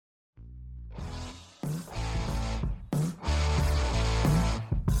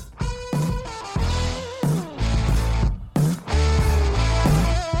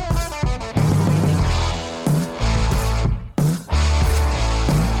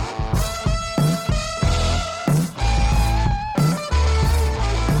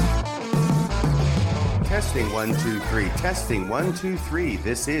Testing 1 2 3. Testing 1 2 3.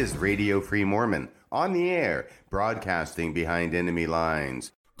 This is Radio Free Mormon on the air, broadcasting behind enemy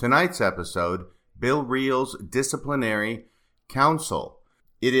lines. Tonight's episode, Bill Reel's Disciplinary Council.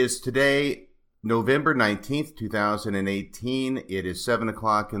 It is today, November 19th, 2018. It is 7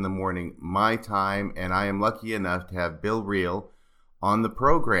 o'clock in the morning, my time, and I am lucky enough to have Bill Reel on the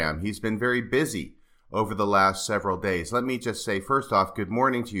program. He's been very busy over the last several days. Let me just say, first off, good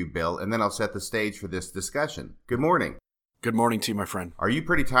morning to you, Bill, and then I'll set the stage for this discussion. Good morning. Good morning to you, my friend. Are you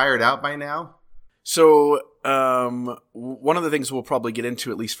pretty tired out by now? So, one of the things we'll probably get into,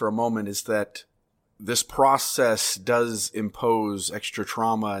 at least for a moment, is that this process does impose extra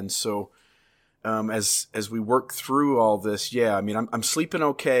trauma, and so as we work through all this, I'm sleeping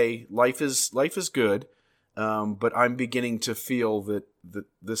okay. Life is good. But I'm beginning to feel that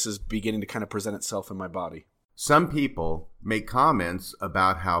this is beginning to kind of present itself in my body. Some people make comments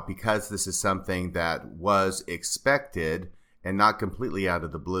about how because this is something that was expected and not completely out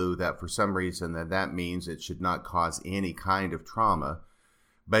of the blue, that for some reason that means it should not cause any kind of trauma.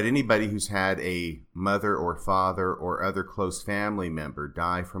 But anybody who's had a mother or father or other close family member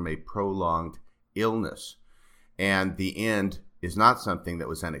die from a prolonged illness, and the end is not something that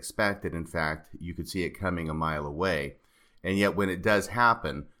was unexpected. In fact, you could see it coming a mile away. And yet when it does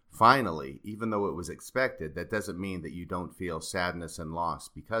happen, finally, even though it was expected, that doesn't mean that you don't feel sadness and loss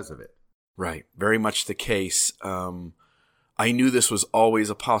because of it. Right. Very much the case. I knew this was always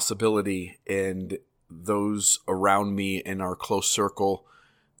a possibility, and those around me in our close circle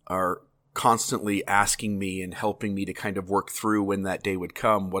are constantly asking me and helping me to kind of work through when that day would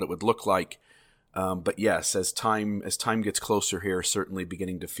come, what it would look like. But yes, as time gets closer here, certainly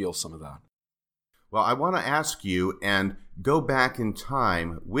beginning to feel some of that. Well, I want to ask you and go back in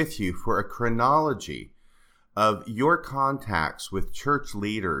time with you for a chronology of your contacts with church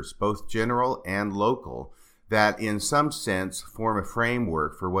leaders, both general and local, that in some sense form a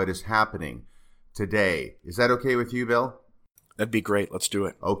framework for what is happening today. Is that okay with you, Bill? That'd be great. Let's do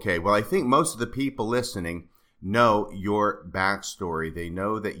it. Okay. Well, I think most of the people listening know your backstory. They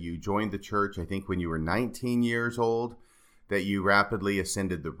know that you joined the church, I think, when you were 19 years old, that you rapidly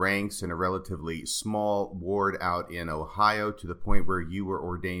ascended the ranks in a relatively small ward out in Ohio to the point where you were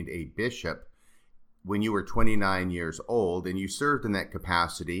ordained a bishop when you were 29 years old, and you served in that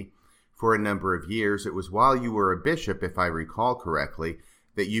capacity for a number of years. It was while you were a bishop, if I recall correctly,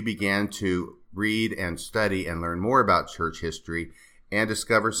 that you began to read and study and learn more about church history and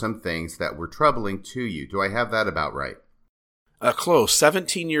discover some things that were troubling to you. Do I have that about right? Close.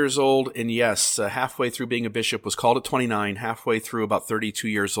 17 years old, and yes, halfway through being a bishop, was called at 29. Halfway through, about 32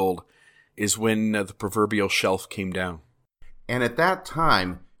 years old, is when the proverbial shelf came down. And at that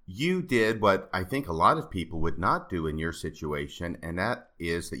time, you did what I think a lot of people would not do in your situation, and that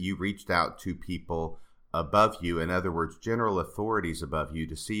is that you reached out to people above you, in other words, general authorities above you,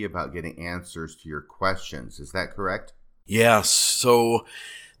 to see about getting answers to your questions. Is that correct? Yes. So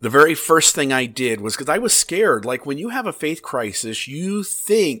the very first thing I did was, because I was scared. Like when you have a faith crisis, you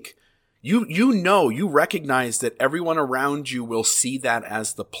think, you recognize that everyone around you will see that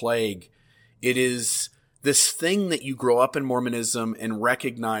as the plague. It is this thing that you grow up in Mormonism and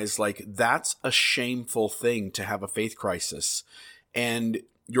recognize, like, that's a shameful thing to have a faith crisis. And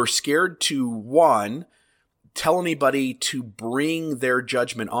you're scared to, one, tell anybody to bring their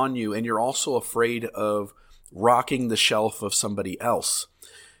judgment on you. And you're also afraid of rocking the shelf of somebody else.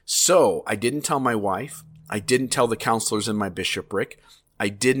 So I didn't tell my wife. I didn't tell the counselors in my bishopric. I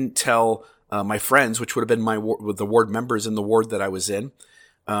didn't tell my friends, which would have been the ward members in the ward that I was in.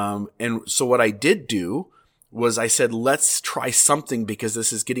 And so what I did do was I said, let's try something because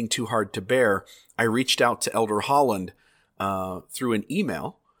this is getting too hard to bear. I reached out to Elder Holland through an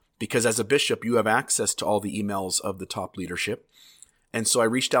email, because as a bishop, you have access to all the emails of the top leadership. And so I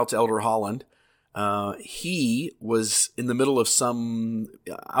reached out to Elder Holland. He was in the middle of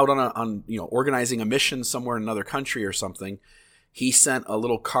out on organizing a mission somewhere in another country or something. He sent a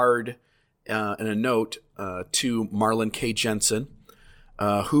little card and a note to Marlon K. Jensen,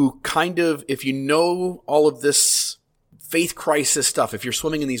 who kind of, if you know all of this faith crisis stuff, if you're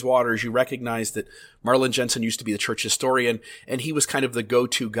swimming in these waters, you recognize that Marlon Jensen used to be the church historian, and he was kind of the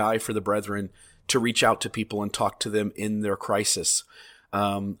go-to guy for the brethren to reach out to people and talk to them in their crisis.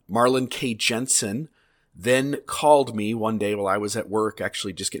 Marlon K. Jensen then called me one day while I was at work,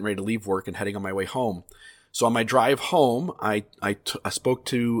 actually just getting ready to leave work and heading on my way home. So on my drive home, I spoke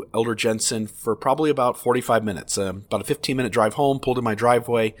to Elder Jensen for probably about 45 minutes, about a 15-minute drive home, pulled in my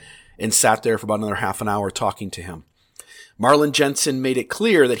driveway, and sat there for about another half an hour talking to him. Marlon Jensen made it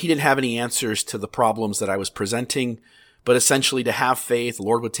clear that he didn't have any answers to the problems that I was presenting, but essentially to have faith, the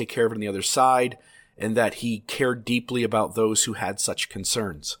Lord would take care of it on the other side, and that he cared deeply about those who had such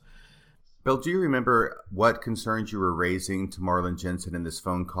concerns. Bill, do you remember what concerns you were raising to Marlin Jensen in this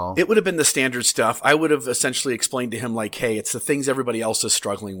phone call? It would have been the standard stuff. I would have essentially explained to him like, hey, it's the things everybody else is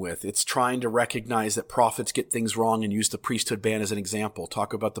struggling with. It's trying to recognize that prophets get things wrong and use the priesthood ban as an example.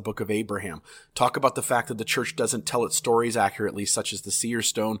 Talk about the book of Abraham. Talk about the fact that the church doesn't tell its stories accurately, such as the seer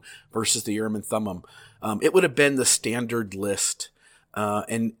stone versus the Urim and Thummim. It would have been the standard list.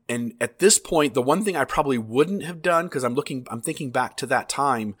 And at this point, the one thing I probably wouldn't have done, because I'm thinking back to that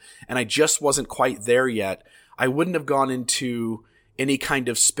time, and I just wasn't quite there yet. I wouldn't have gone into any kind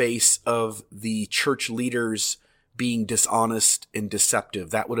of space of the church leaders being dishonest and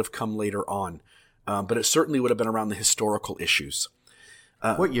deceptive. That would have come later on. But it certainly would have been around the historical issues.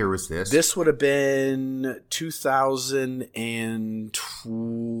 What year was this? This would have been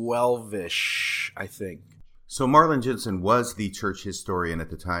 2012-ish, I think. So Marlin Jensen was the church historian at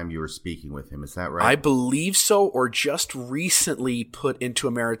the time you were speaking with him. Is that right? I believe so, or just recently put into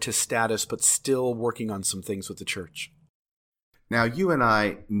emeritus status, but still working on some things with the church. Now, you and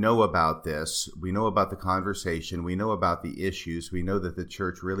I know about this. We know about the conversation. We know about the issues. We know that the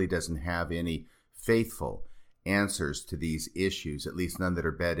church really doesn't have any faithful answers to these issues, at least none that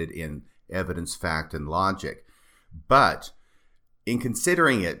are bedded in evidence, fact, and logic. But in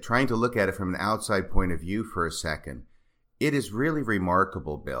considering it, trying to look at it from an outside point of view for a second, it is really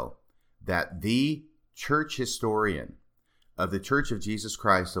remarkable, Bill, that the church historian of the Church of Jesus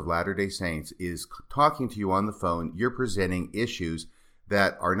Christ of Latter-day Saints is talking to you on the phone. You're presenting issues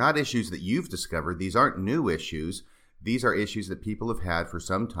that are not issues that you've discovered. These aren't new issues. These are issues that people have had for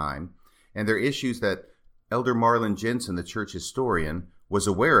some time. And they're issues that Elder Marlin Jensen, the church historian, was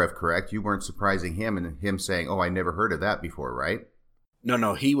aware of, correct? You weren't surprising him and him saying, oh, I never heard of that before, right?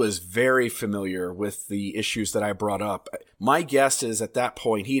 No, he was very familiar with the issues that I brought up. My guess is at that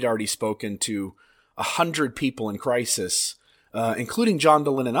point, he'd already spoken to 100 people in crisis, including John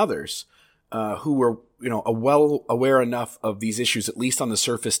Dehlin and others, who were, well aware enough of these issues, at least on the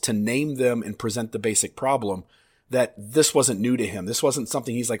surface, to name them and present the basic problem, that this wasn't new to him. This wasn't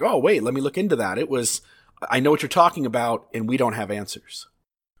something he's like, oh, wait, let me look into that. It was, I know what you're talking about, and we don't have answers.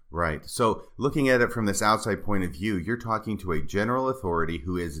 Right. So looking at it from this outside point of view, you're talking to a general authority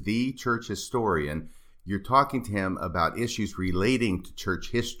who is the church historian. You're talking to him about issues relating to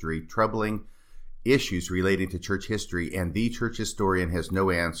church history, troubling issues relating to church history, and the church historian has no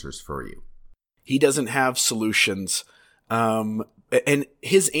answers for you. He doesn't have solutions. And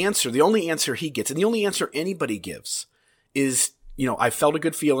his answer, the only answer he gets, and the only answer anybody gives is, I felt a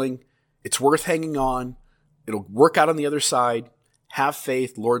good feeling. It's worth hanging on. It'll work out on the other side. Have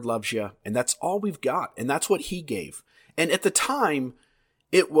faith, Lord loves you. And that's all we've got. And that's what he gave. And at the time,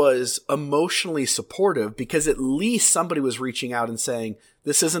 it was emotionally supportive because at least somebody was reaching out and saying,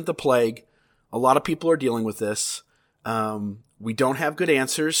 this isn't the plague. A lot of people are dealing with this. We don't have good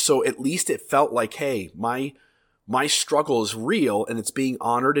answers. So at least it felt like, hey, my struggle is real and it's being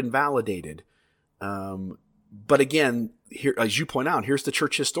honored and validated. But again, here, as you point out, here's the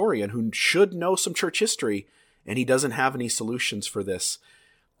church historian who should know some church history, and he doesn't have any solutions for this.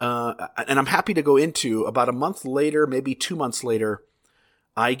 And I'm happy to go into, about a month later, maybe 2 months later,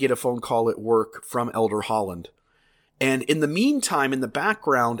 I get a phone call at work from Elder Holland. And in the meantime, in the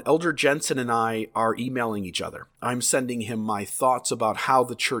background, Elder Jensen and I are emailing each other. I'm sending him my thoughts about how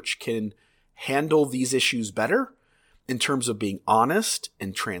the church can handle these issues better in terms of being honest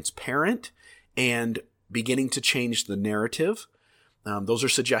and transparent and beginning to change the narrative. Those are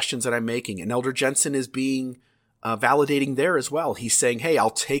suggestions that I'm making. And Elder Jensen is being validating there as well. He's saying, hey, I'll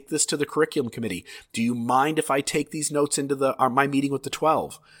take this to the curriculum committee. Do you mind if I take these notes into my meeting with the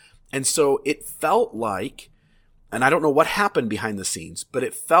 12? And so it felt like, and I don't know what happened behind the scenes, but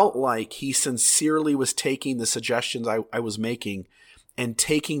it felt like he sincerely was taking the suggestions I was making and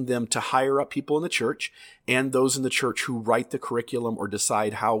taking them to higher up people in the church and those in the church who write the curriculum or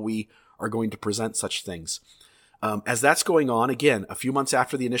decide how we are going to present such things. As that's going on, again, a few months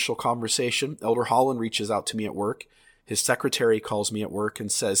after the initial conversation, Elder Holland reaches out to me at work. His secretary calls me at work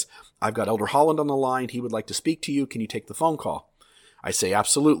and says, I've got Elder Holland on the line. He would like to speak to you. Can you take the phone call? I say,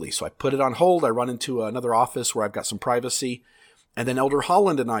 absolutely. So I put it on hold. I run into another office where I've got some privacy. And then Elder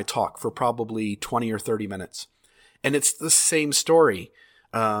Holland and I talk for probably 20 or 30 minutes. And it's the same story.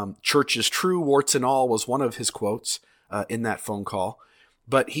 Church is true, warts and all was one of his quotes in that phone call.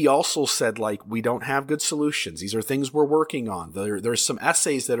 But he also said, we don't have good solutions. These are things we're working on. There's some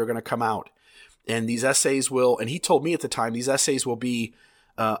essays that are going to come out. And these essays will, and he told me at the time, these essays will be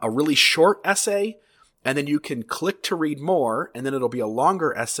a really short essay. And then you can click to read more. And then it'll be a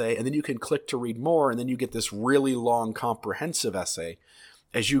longer essay. And then you can click to read more. And then you get this really long, comprehensive essay.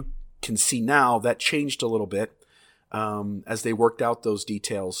 As you can see now, that changed a little bit as they worked out those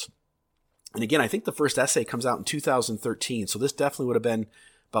details. And again, I think the first essay comes out in 2013, so this definitely would have been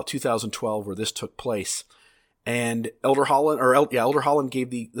about 2012 where this took place. And Elder Holland gave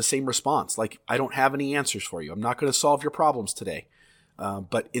the same response, like, I don't have any answers for you. I'm not going to solve your problems today.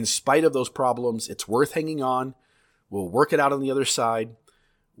 But in spite of those problems, it's worth hanging on. We'll work it out on the other side.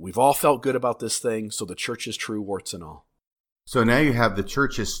 We've all felt good about this thing, so the church is true, warts and all. So now you have the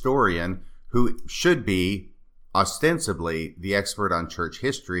church historian who should be ostensibly the expert on church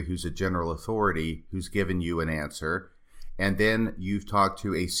history, who's a general authority, who's given you an answer. And then you've talked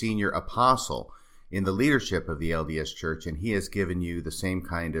to a senior apostle in the leadership of the LDS Church, and he has given you the same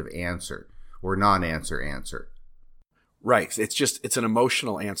kind of answer or non-answer answer. Right. It's an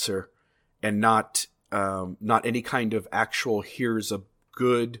emotional answer and not any kind of actual, here's a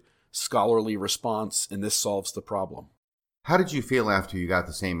good scholarly response and this solves the problem. How did you feel after you got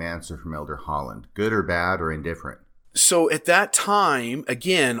the same answer from Elder Holland? Good or bad or indifferent? So at that time,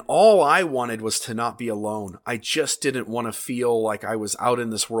 again, all I wanted was to not be alone. I just didn't want to feel like I was out in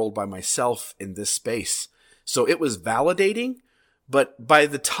this world by myself in this space. So it was validating. But by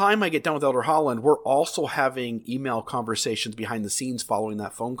the time I get done with Elder Holland, we're also having email conversations behind the scenes following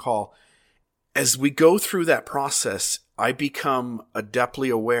that phone call. As we go through that process, I become adeptly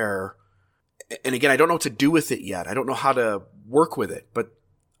aware. And again, I don't know what to do with it yet. I don't know how to work with it. But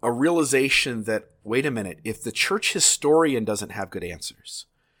a realization that, wait a minute, if the church historian doesn't have good answers,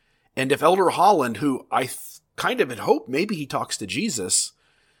 and if Elder Holland, who I kind of had hoped maybe he talks to Jesus,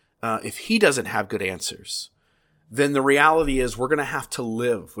 if he doesn't have good answers, then the reality is we're going to have to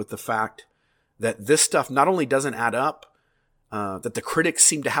live with the fact that this stuff not only doesn't add up, that the critics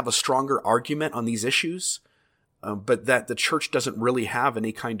seem to have a stronger argument on these issues, but that the church doesn't really have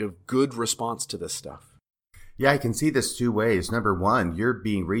any kind of good response to this stuff. Yeah, I can see this two ways. Number one, you're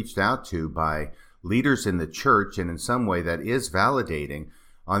being reached out to by leaders in the church, and in some way that is validating.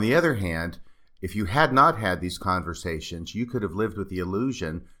 On the other hand, if you had not had these conversations, you could have lived with the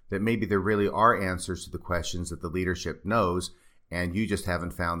illusion that maybe there really are answers to the questions that the leadership knows, and you just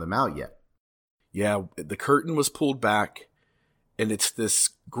haven't found them out yet. Yeah, the curtain was pulled back, and it's this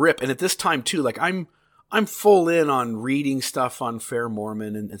grip. And at this time, too, like I'm full in on reading stuff on Fair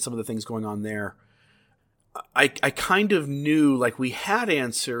Mormon and some of the things going on there. I kind of knew, like, we had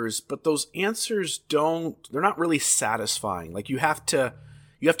answers, but those answers they're not really satisfying. Like, you have to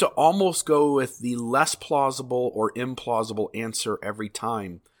almost go with the less plausible or implausible answer every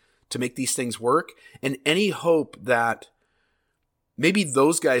time to make these things work. And any hope that maybe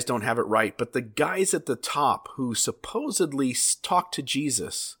those guys don't have it right, but the guys at the top who supposedly talk to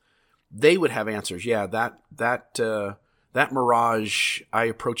Jesus, they would have answers. Yeah, that mirage, I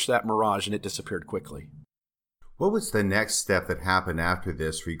approached that mirage and it disappeared quickly. What was the next step that happened after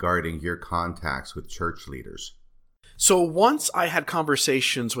this regarding your contacts with church leaders? So once I had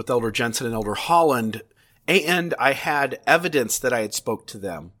conversations with Elder Jensen and Elder Holland, and I had evidence that I had spoke to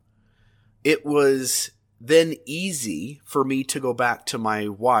them, it was then easy for me to go back to my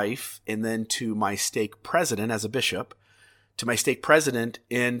wife and then to my stake president as a bishop, to my stake president,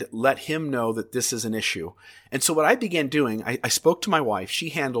 and let him know that this is an issue. And so what I began doing, I spoke to my wife. She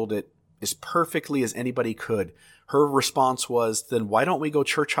handled it as perfectly as anybody could. Her response was, then why don't we go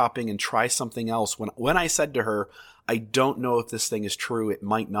church hopping and try something else? When I said to her, I don't know if this thing is true, it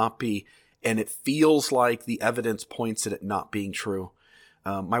might not be, and it feels like the evidence points at it not being true.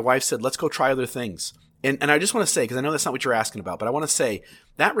 My wife said, let's go try other things. And I just want to say, because I know that's not what you're asking about, but I want to say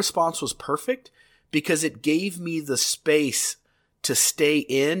that response was perfect because it gave me the space to stay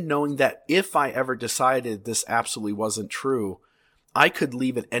in, knowing that if I ever decided this absolutely wasn't true, I could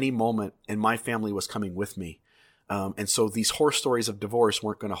leave at any moment and my family was coming with me. And so these horror stories of divorce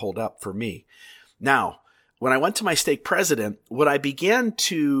weren't going to hold up for me. Now, when I went to my stake president, what I began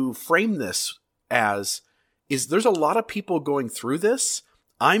to frame this as is there's a lot of people going through this.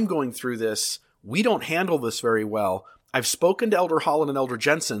 I'm going through this. We don't handle this very well. I've spoken to Elder Holland and Elder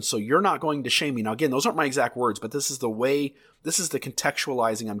Jensen, so you're not going to shame me. Now, again, those aren't my exact words, but this is the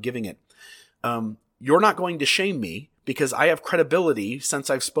contextualizing I'm giving it. You're not going to shame me because I have credibility since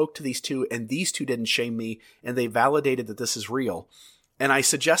I've spoke to these two, and these two didn't shame me, and they validated that this is real. And I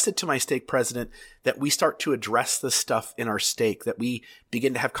suggested to my stake president that we start to address this stuff in our stake, that we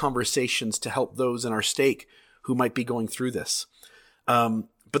begin to have conversations to help those in our stake who might be going through this.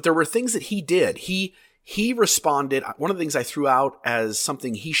 But there were things that he did. He responded. One of the things I threw out as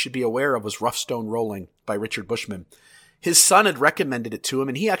something he should be aware of was Rough Stone Rolling by Richard Bushman. His son had recommended it to him,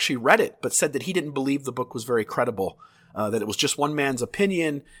 and he actually read it, but said that he didn't believe the book was very credible, that it was just one man's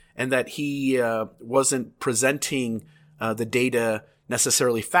opinion, and that he wasn't presenting the data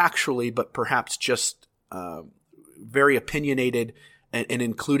necessarily factually, but perhaps just very opinionated and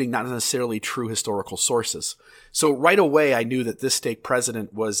including not necessarily true historical sources. So right away, I knew that this stake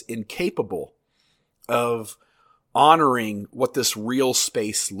president was incapable of honoring what this real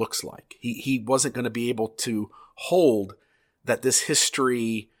space looks like. He wasn't going to be able to hold that this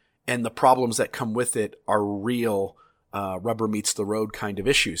history and the problems that come with it are real, rubber meets the road kind of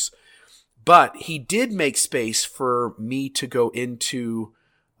issues. But he did make space for me to go into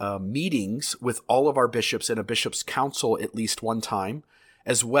meetings with all of our bishops and a bishop's council at least one time,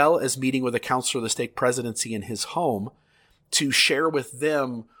 as well as meeting with a counselor of the stake presidency in his home to share with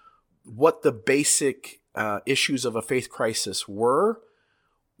them what the basic issues of a faith crisis were,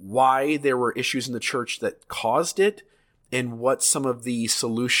 why there were issues in the church that caused it, and what some of the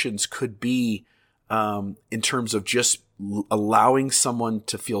solutions could be in terms of just allowing someone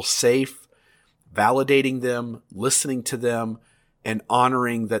to feel safe, validating them, listening to them, and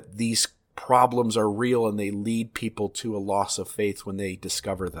honoring that these problems are real and they lead people to a loss of faith when they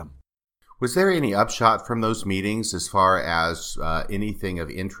discover them. Was there any upshot from those meetings as far as anything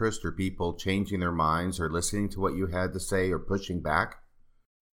of interest or people changing their minds or listening to what you had to say or pushing back?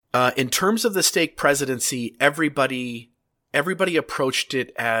 In terms of the stake presidency, everybody approached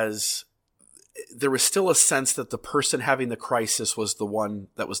it as there was still a sense that the person having the crisis was the one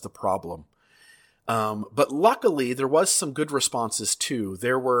that was the problem. But luckily, there was some good responses too.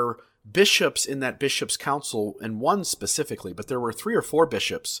 There were bishops in that bishop's council, and one specifically, but there were 3 or 4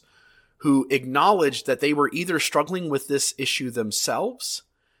 bishops who acknowledged that they were either struggling with this issue themselves,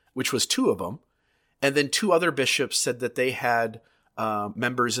 which was 2 of them, and then 2 other bishops said that they had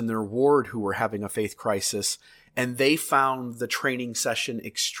members in their ward who were having a faith crisis, and they found the training session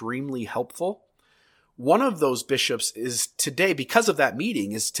extremely helpful. One of those bishops is today, because of that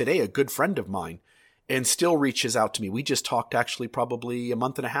meeting, is today a good friend of mine and still reaches out to me. We just talked actually probably a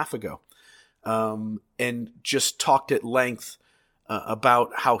month and a half ago and just talked at length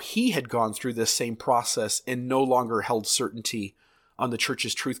about how he had gone through this same process and no longer held certainty on the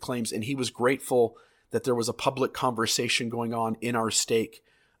church's truth claims. And he was grateful that there was a public conversation going on in our stake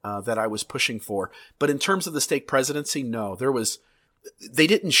that I was pushing for. But in terms of the stake presidency, no, they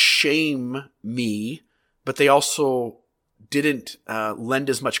didn't shame me, but they also didn't lend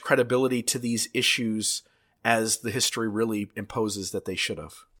as much credibility to these issues as the history really imposes that they should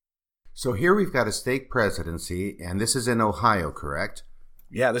have. So here we've got a stake presidency, and this is in Ohio, correct?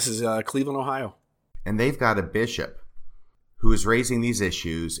 Yeah, this is Cleveland, Ohio. And they've got a bishop who is raising these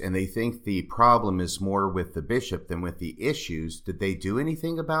issues, and they think the problem is more with the bishop than with the issues. Did they do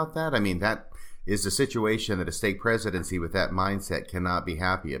anything about that? I mean, that is a situation that a stake presidency with that mindset cannot be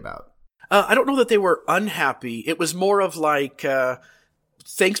happy about. I don't know that they were unhappy. It was more of like,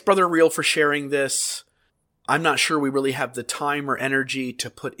 thanks, Brother Real, for sharing this. I'm not sure we really have the time or energy to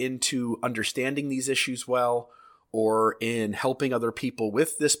put into understanding these issues well or in helping other people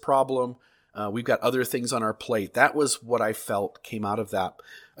with this problem. We've got other things on our plate. That was what I felt came out of that.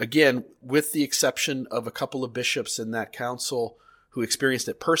 Again, with the exception of a couple of bishops in that council who experienced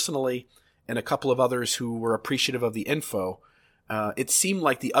it personally and a couple of others who were appreciative of the info, it seemed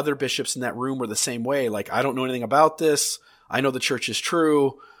like the other bishops in that room were the same way. Like, I don't know anything about this. I know the church is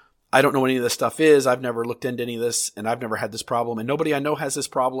true. I don't know what any of this stuff is. I've never looked into any of this, and I've never had this problem. And nobody I know has this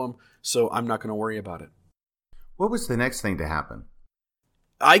problem, so I'm not going to worry about it. What was the next thing to happen?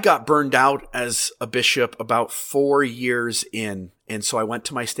 I got burned out as a bishop about 4 years in. And so I went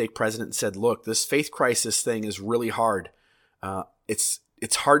to my stake president and said, look, this faith crisis thing is really hard. It's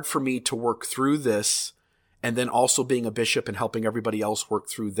hard for me to work through this and then also being a bishop and helping everybody else work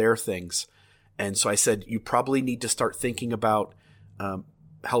through their things. And so I said, you probably need to start thinking about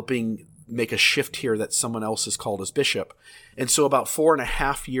helping make a shift here that someone else is called as bishop. And so about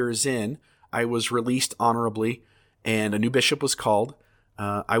 4.5 years in, I was released honorably and a new bishop was called.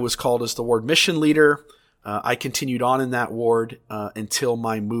 I was called as the ward mission leader. I continued on in that ward until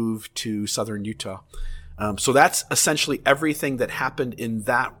my move to southern Utah. So that's essentially everything that happened in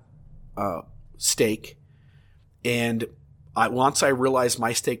that stake. And once I realized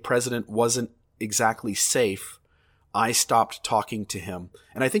my stake president wasn't exactly safe, I stopped talking to him.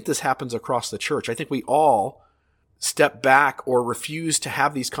 And I think this happens across the church. I think we all step back or refuse to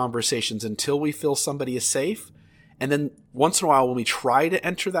have these conversations until we feel somebody is safe. And then once in a while, when we try to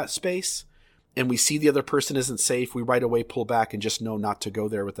enter that space and we see the other person isn't safe, we right away pull back and just know not to go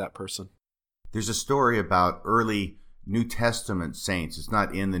there with that person. There's a story about early New Testament saints. It's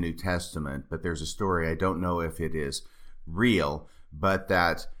not in the New Testament, but there's a story. I don't know if it is real, but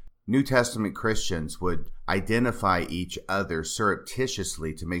that New Testament Christians would identify each other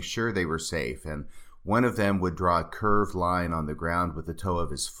surreptitiously to make sure they were safe. And One of them would draw a curved line on the ground with the toe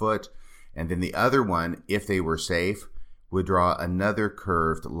of his foot, and then the other one, if they were safe, would draw another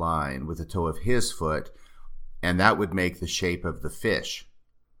curved line with the toe of his foot, and that would make the shape of the fish.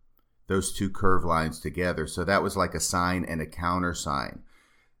 Those two curved lines together. So that was like a sign and a countersign.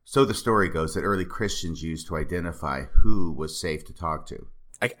 So the story goes that early Christians used to identify who was safe to talk to.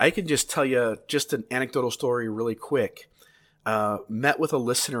 I can just tell you just an anecdotal story really quick. Met with a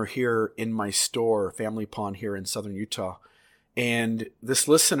listener here in my store, Family Pond here in southern Utah. And this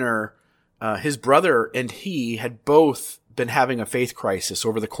listener, his brother and he had both been having a faith crisis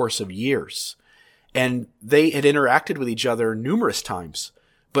over the course of years. And they had interacted with each other numerous times,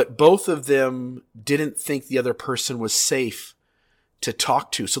 but both of them didn't think the other person was safe to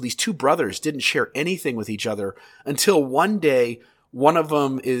talk to. So these two brothers didn't share anything with each other until one day, one of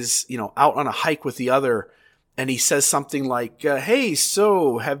them is, out on a hike with the other, and he says something like, hey,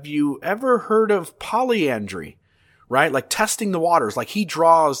 so have you ever heard of polyandry? Right? Like testing the waters, like he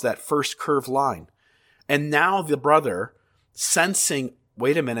draws that first curved line. And now the brother, sensing,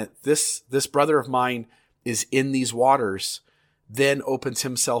 wait a minute, this brother of mine is in these waters, then opens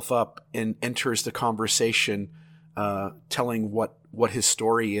himself up and enters the conversation, telling what his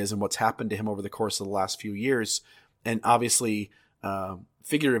story is and what's happened to him over the course of the last few years. And obviously,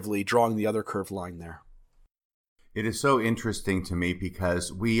 figuratively drawing the other curved line there. It is so interesting to me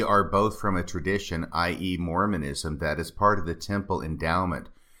because we are both from a tradition, i.e. Mormonism, that is part of the temple endowment,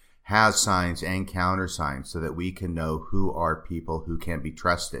 has signs and countersigns so that we can know who are people who can be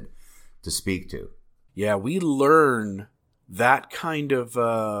trusted to speak to. Yeah, we learn that kind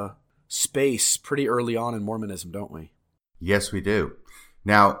of space pretty early on in Mormonism, don't we? Yes, we do.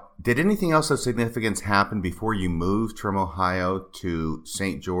 Now, did anything else of significance happen before you moved from Ohio to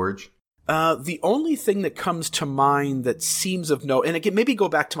St. George? The only thing that comes to mind that seems of note, and again, maybe go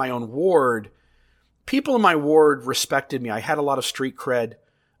back to my own ward, people in my ward respected me. I had a lot of street cred.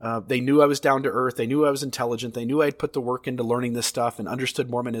 They knew I was down to earth. They knew I was intelligent. They knew I had put the work into learning this stuff and understood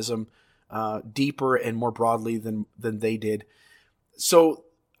Mormonism deeper and more broadly than they did. So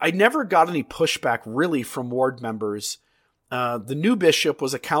I never got any pushback really from ward members. The new bishop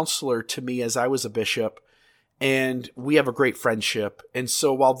was a counselor to me as I was a bishop, and we have a great friendship. And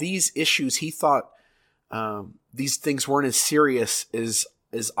so while these issues, he thought these things weren't as serious as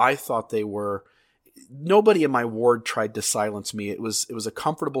I thought they were, nobody in my ward tried to silence me. It was a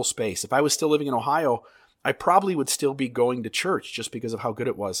comfortable space. If I was still living in Ohio, I probably would still be going to church just because of how good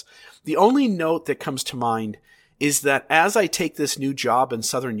it was. The only note that comes to mind is that as I take this new job in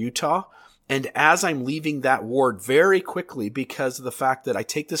southern Utah, and as I'm leaving that ward very quickly because of the fact that I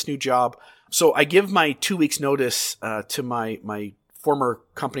take this new job, so I give my 2 weeks notice to my former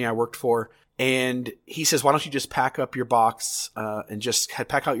company I worked for, and he says, why don't you just pack up your box and just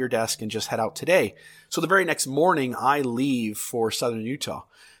pack out your desk and just head out today? So the very next morning, I leave for southern Utah.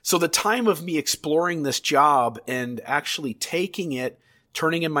 So the time of me exploring this job and actually taking it,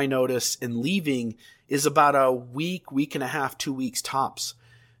 turning in my notice and leaving is about a week and a half, 2 weeks tops.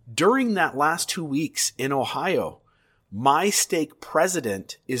 During that last 2 weeks in Ohio, my stake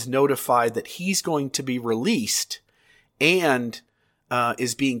president is notified that he's going to be released and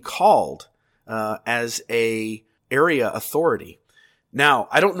is being called as a area authority. Now,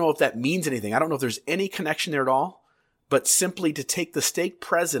 I don't know if that means anything. I don't know if there's any connection there at all, but simply to take the stake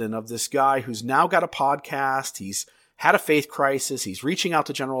president of this guy who's now got a podcast, he's had a faith crisis, he's reaching out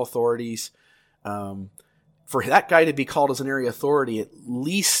to general authorities, for that guy to be called as an area authority, at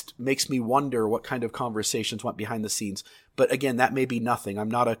least makes me wonder what kind of conversations went behind the scenes. But again, that may be nothing. I'm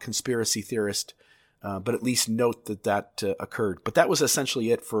not a conspiracy theorist, but at least note that occurred. But that was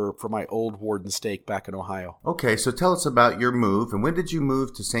essentially it for my old ward and stake back in Ohio. Okay, so tell us about your move. And when did you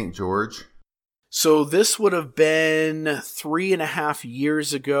move to St. George? So this would have been 3.5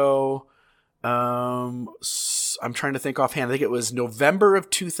 years ago. I'm trying to think offhand. I think it was November of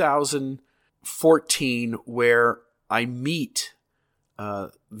 2014 where I meet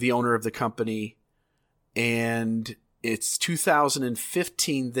the owner of the company, and it's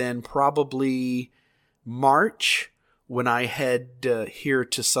 2015 then, probably March, when I head here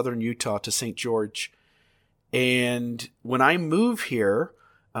to southern Utah to St. George. And when I move here,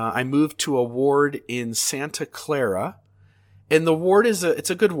 I moved to a ward in Santa Clara, and the ward it's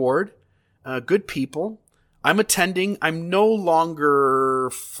a good ward, good people. I'm attending. I'm no longer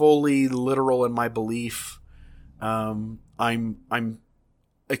fully literal in my belief. I'm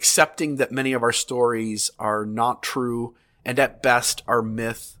accepting that many of our stories are not true and at best are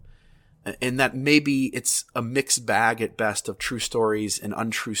myth, and that maybe it's a mixed bag at best of true stories and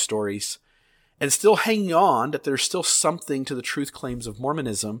untrue stories, and still hanging on that there's still something to the truth claims of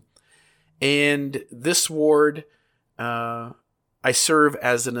Mormonism. And this ward, I serve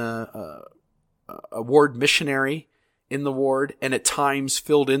as a ward missionary in the ward, and at times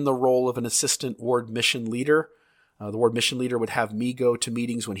filled in the role of an assistant ward mission leader. The ward mission leader would have me go to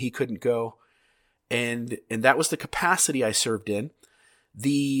meetings when he couldn't go. And that was the capacity I served in.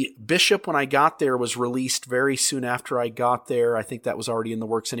 The bishop, when I got there, was released very soon after I got there. I think that was already in the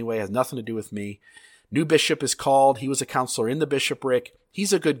works anyway. It has nothing to do with me. New bishop is called. He was a counselor in the bishopric.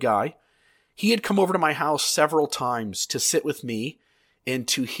 He's a good guy. He had come over to my house several times to sit with me and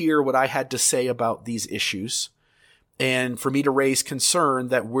to hear what I had to say about these issues, and for me to raise concern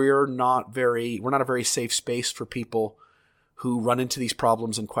that we're not a very safe space for people who run into these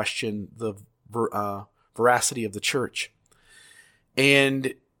problems and question the veracity of the church.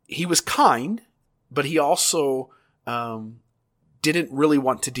 And he was kind, but he also didn't really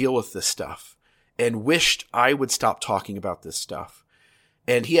want to deal with this stuff and wished I would stop talking about this stuff.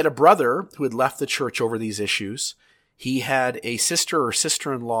 And he had a brother who had left the church over these issues. He had a sister or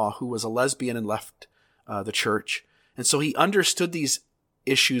sister-in-law who was a lesbian and left the church. And so he understood these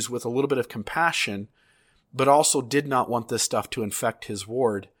issues with a little bit of compassion, but also did not want this stuff to infect his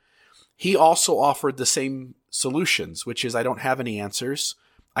ward. He also offered the same solutions, which is, I don't have any answers.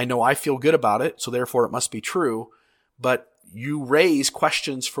 I know I feel good about it, so therefore it must be true. But you raise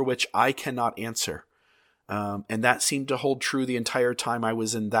questions for which I cannot answer. And that seemed to hold true the entire time I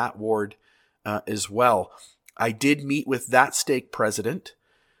was in that ward as well. I did meet with that stake president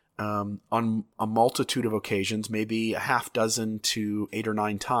on a multitude of occasions, maybe a half dozen to 8 or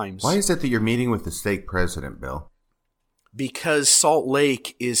 9 times. Why is it that you're meeting with the stake president, Bill? Because Salt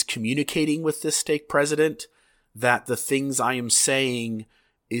Lake is communicating with this stake president that the things I am saying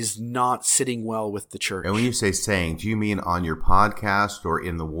is not sitting well with the church. And when you say saying, do you mean on your podcast or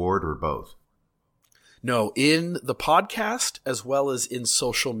in the ward or both? No, in the podcast as well as in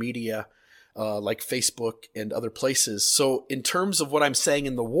social media like Facebook and other places. So in terms of what I'm saying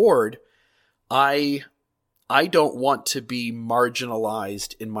in the ward, I don't want to be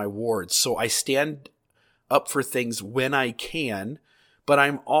marginalized in my ward. So I stand up for things when I can, but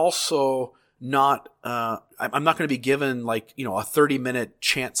I'm also not, I'm not going to be given a 30-minute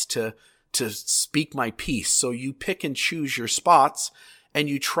chance to speak my piece. So you pick and choose your spots and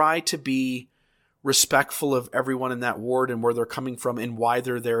you try to be respectful of everyone in that ward and where they're coming from and why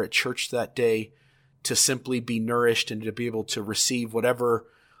they're there at church that day, to simply be nourished and to be able to receive whatever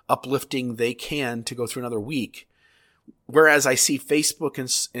uplifting they can to go through another week. Whereas I see Facebook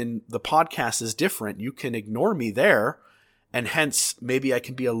and the podcast is different. You can ignore me there, and hence maybe I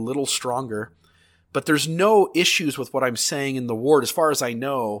can be a little stronger. But there's no issues with what I'm saying in the ward, as far as I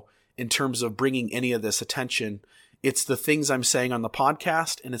know, in terms of bringing any of this attention. It's the things I'm saying on the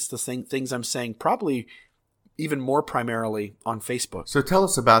podcast, and it's the things I'm saying probably even more primarily on Facebook. So tell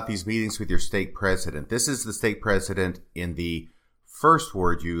us about these meetings with your stake president. This is the stake president in the first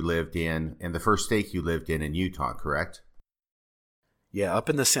ward you lived in and the first stake you lived in Utah, correct? Yeah, up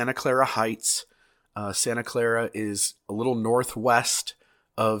in the Santa Clara Heights. Santa Clara is a little northwest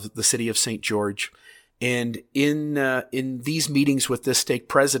of the city of St. George. And in these meetings with this stake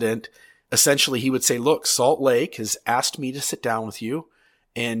president, essentially he would say, look, Salt Lake has asked me to sit down with you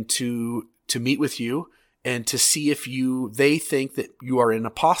and to meet with you and to see if they think that you are in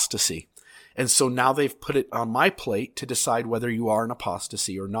apostasy. And so now they've put it on my plate to decide whether you are in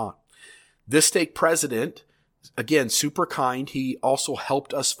apostasy or not. This stake president, again, super kind. He also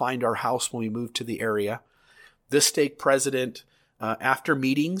helped us find our house when we moved to the area. This stake president, after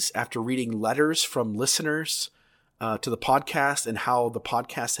meetings, after reading letters from listeners to the podcast and how the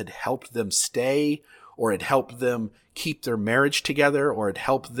podcast had helped them stay, or had helped them keep their marriage together, or had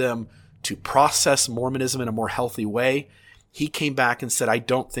helped them to process Mormonism in a more healthy way, he came back and said, I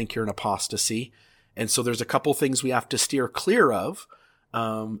don't think you're in apostasy. And so there's a couple things we have to steer clear of.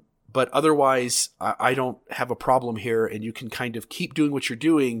 But otherwise, I don't have a problem here, and you can kind of keep doing what you're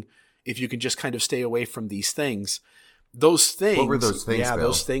doing if you can just kind of stay away from these things. Those things. What were those things, Yeah, Bill?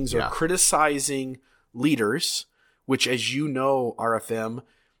 those things are criticizing leaders, which, as you know, RFM,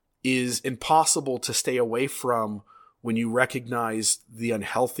 is impossible to stay away from when you recognize the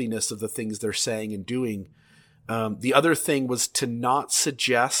unhealthiness of the things they're saying and doing. The other thing was to not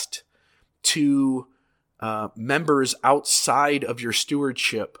suggest to members outside of your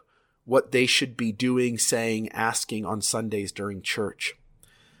stewardship what they should be doing, saying, asking on Sundays during church.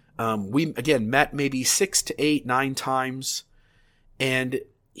 We, again, met maybe 6 to 8, 9 times, and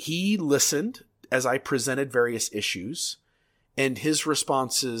he listened as I presented various issues, and his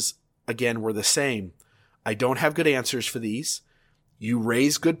responses, again, were the same. I don't have good answers for these. You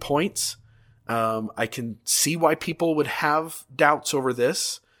raise good points. I can see why people would have doubts over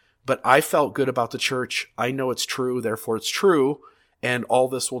this, But I felt good about the church. I know it's true, therefore it's true. And all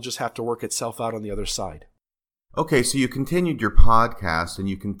this will just have to work itself out on the other side. Okay, so you continued your podcast and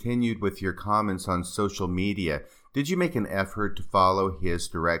you continued with your comments on social media. Did you make an effort to follow his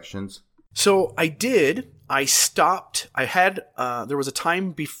directions? So I did. I stopped. There was a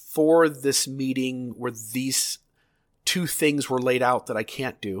time before this meeting where these two things were laid out that I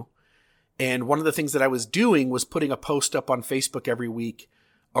can't do. And one of the things that I was doing was putting a post up on Facebook every week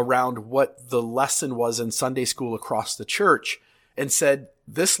around what the lesson was in Sunday school across the church and said,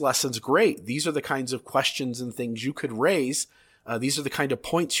 this lesson's great. These are the kinds of questions and things you could raise. These are the kind of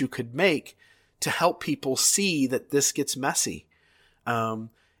points you could make to help people see that this gets messy. And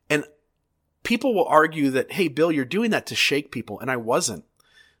people will argue that, hey, Bill, you're doing that to shake people. And I wasn't.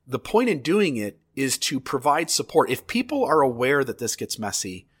 The point in doing it is to provide support. If people are aware that this gets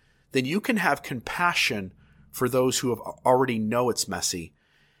messy, then you can have compassion for those who have already know it's messy.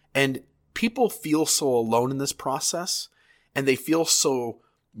 And people feel so alone in this process, and they feel so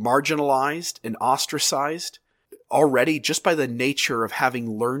marginalized and ostracized already just by the nature of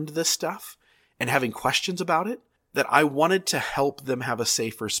having learned this stuff and having questions about it, that I wanted to help them have a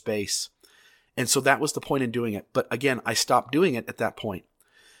safer space. And so that was the point in doing it. But again, I stopped doing it at that point.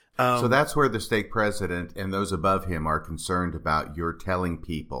 So that's where the stake president and those above him are concerned about your telling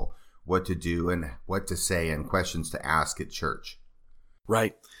people what to do and what to say and questions to ask at church.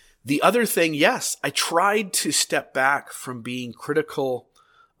 Right. The other thing, yes, I tried to step back from being critical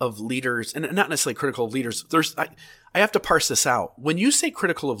of leaders, and not necessarily critical of leaders. I have to parse this out. When you say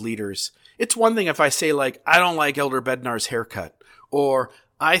critical of leaders, it's one thing if I say like, I don't like Elder Bednar's haircut, or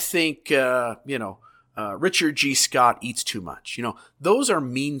I think, Richard G. Scott eats too much. Those are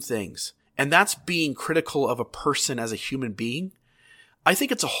mean things. And that's being critical of a person as a human being. I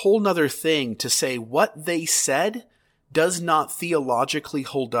think it's a whole nother thing to say what they said does not theologically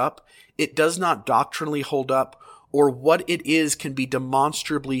hold up. It does not doctrinally hold up, or what it is can be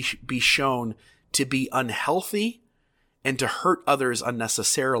demonstrably be shown to be unhealthy and to hurt others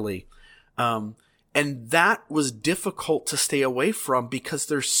unnecessarily. And that was difficult to stay away from because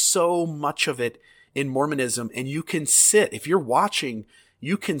there's so much of it in Mormonism. And you can sit, if you're watching,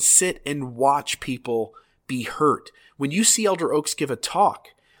 you can sit and watch people be hurt. When you see Elder Oaks give a talk,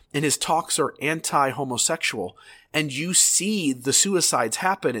 and his talks are anti-homosexual, and you see the suicides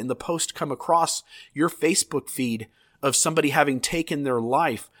happen and the post come across your Facebook feed of somebody having taken their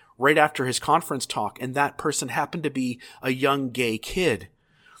life right after his conference talk, and that person happened to be a young gay kid.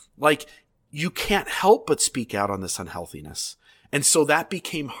 Like, you can't help but speak out on this unhealthiness. And so that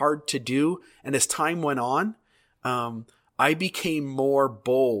became hard to do. And as time went on, I became more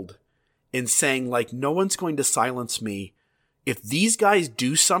bold in saying, like, no one's going to silence me. If these guys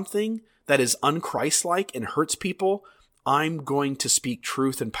do something that is un-Christ-like and hurts people, I'm going to speak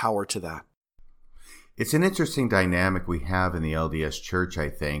truth and power to that. It's an interesting dynamic we have in the LDS Church, I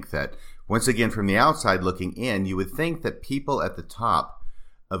think, that once again, from the outside looking in, you would think that people at the top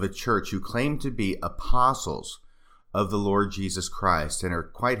of a church who claim to be apostles of the Lord Jesus Christ and are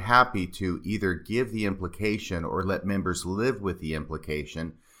quite happy to either give the implication or let members live with the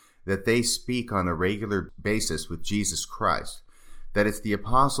implication that they speak on a regular basis with Jesus Christ, that it's the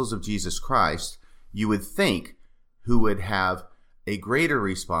apostles of Jesus Christ, you would think, who would have a greater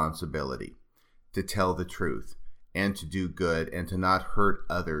responsibility to tell the truth and to do good and to not hurt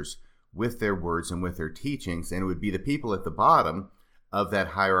others with their words and with their teachings. And it would be the people at the bottom of that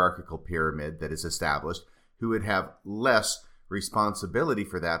hierarchical pyramid that is established who would have less responsibility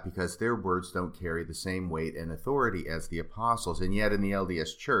for that because their words don't carry the same weight and authority as the apostles. And yet in the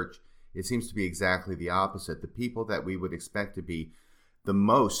LDS Church, it seems to be exactly the opposite. The people that we would expect to be the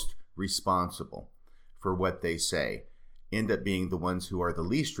most responsible for what they say end up being the ones who are the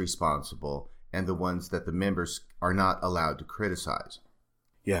least responsible and the ones that the members are not allowed to criticize.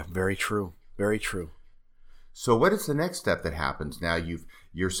 Yeah, very true. Very true. So what is the next step that happens? Now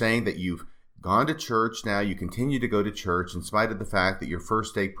you're saying that you've gone to church. Now you continue to go to church in spite of the fact that your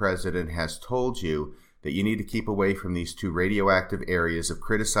first stake president has told you that you need to keep away from these two radioactive areas of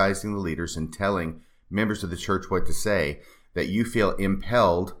criticizing the leaders and telling members of the church what to say, that you feel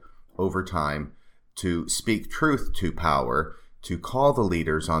impelled over time to speak truth to power, to call the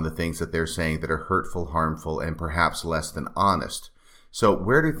leaders on the things that they're saying that are hurtful, harmful, and perhaps less than honest. So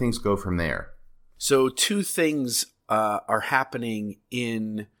where do things go from there? So two things are happening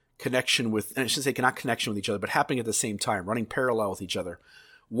in connection with, and I should say not connection with each other, but happening at the same time, running parallel with each other.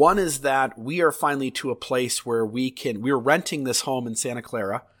 One is that we are finally to a place where we're renting this home in Santa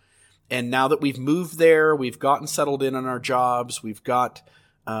Clara. And now that we've moved there, we've gotten settled in on our jobs, we've got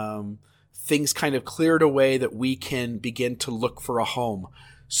things kind of cleared away that we can begin to look for a home.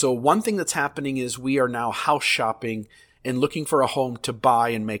 So one thing that's happening is we are now house shopping and looking for a home to buy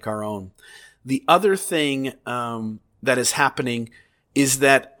and make our own. The other thing that is happening is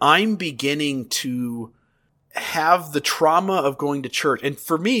that I'm beginning to have the trauma of going to church. And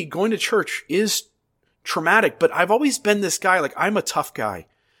for me, going to church is traumatic, but I've always been this guy, like I'm a tough guy.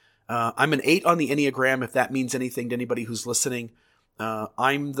 I'm an 8 on the Enneagram, if that means anything to anybody who's listening.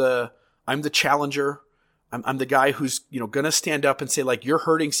 I'm the challenger. I'm the guy who's, going to stand up and say like, you're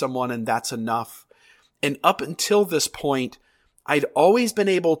hurting someone and that's enough. And up until this point, I'd always been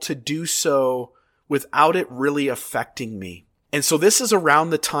able to do so without it really affecting me. And so this is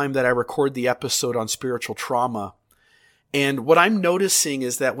around the time that I record the episode on spiritual trauma. And what I'm noticing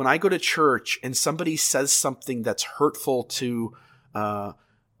is that when I go to church and somebody says something that's hurtful to a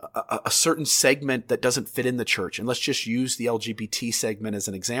certain segment that doesn't fit in the church, and let's just use the LGBT segment as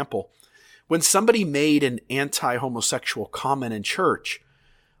an example. When somebody made an anti-homosexual comment in church,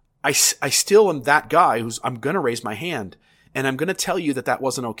 I still am that guy I'm going to raise my hand and I'm going to tell you that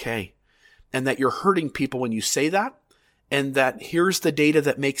wasn't okay and that you're hurting people when you say that, and that here's the data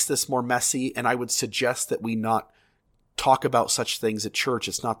that makes this more messy, and I would suggest that we not talk about such things at church.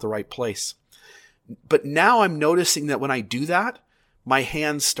 It's not the right place. But now I'm noticing that when I do that, my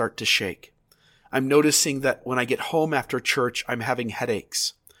hands start to shake. I'm noticing that when I get home after church, I'm having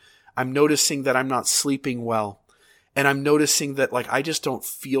headaches. I'm noticing that I'm not sleeping well. And I'm noticing that I just don't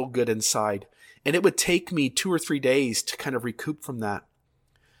feel good inside. And it would take me 2 or 3 days to kind of recoup from that.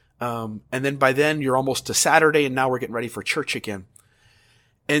 And then by then you're almost to Saturday, and now we're getting ready for church again.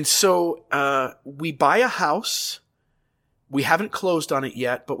 And so we buy a house. We haven't closed on it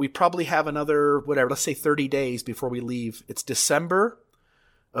yet, but we probably have another, let's say 30 days before we leave. It's December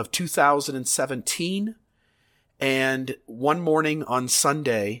of 2017. And one morning on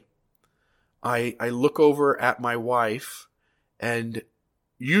Sunday, I look over at my wife, and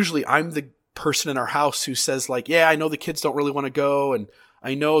usually I'm the person in our house who says yeah, I know the kids don't really want to go, and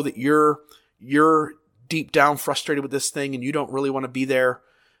I know that you're deep down frustrated with this thing and you don't really want to be there,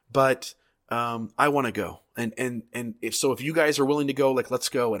 but I want to go. And if you guys are willing to go, let's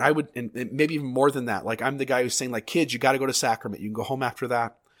go. And I would, and maybe even more than that, I'm the guy who's saying kids, you got to go to sacrament. You can go home after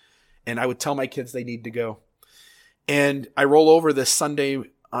that. And I would tell my kids they need to go. And I roll over this Sunday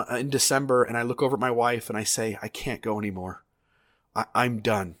in December, and I look over at my wife and I say, I can't go anymore. I'm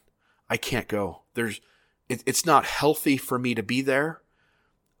done. I can't go. It's not healthy for me to be there.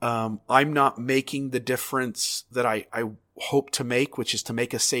 I'm not making the difference that I hope to make, which is to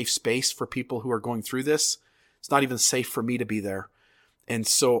make a safe space for people who are going through this. It's not even safe for me to be there. And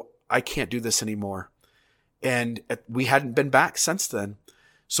so I can't do this anymore. And we hadn't been back since then.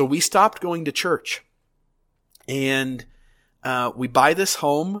 So we stopped going to church, and we buy this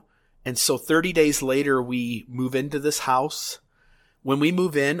home. And so 30 days later, we move into this house. When we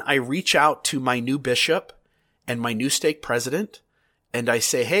move in, I reach out to my new bishop and my new stake president, and I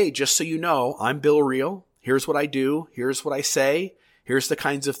say, hey, just so you know, I'm Bill Reel. Here's what I do. Here's what I say. Here's the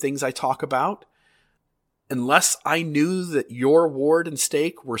kinds of things I talk about. Unless I knew that your ward and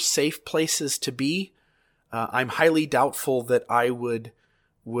stake were safe places to be, I'm highly doubtful that I would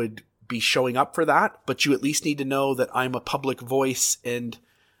be showing up for that. But you at least need to know that I'm a public voice, and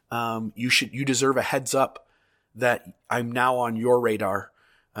you deserve a heads up that I'm now on your radar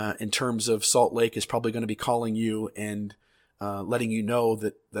in terms of Salt Lake is probably going to be calling you and letting you know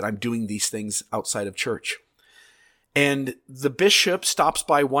that I'm doing these things outside of church. And the bishop stops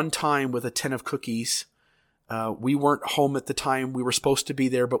by one time with a tin of cookies. We weren't home at the time. We were supposed to be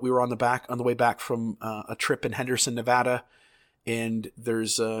there, but we were on the way back from a trip in Henderson, Nevada. And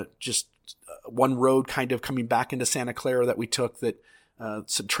there's just one road kind of coming back into Santa Clara that we took that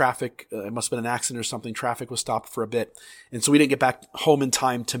some traffic, it must have been an accident or something. Traffic was stopped for a bit. And so we didn't get back home in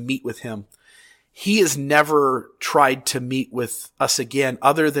time to meet with him. He has never tried to meet with us again,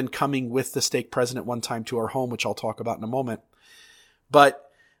 other than coming with the stake president one time to our home, which I'll talk about in a moment. But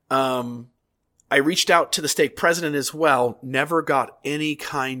I reached out to the stake president as well, never got any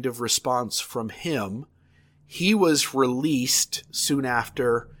kind of response from him. He was released soon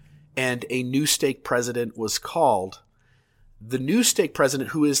after, and a new stake president was called. The new stake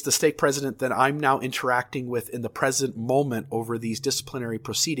president, who is the stake president that I'm now interacting with in the present moment over these disciplinary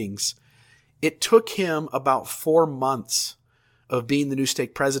proceedings, it took him about 4 months of being the new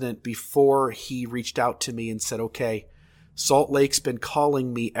stake president before he reached out to me and said, okay, Salt Lake's been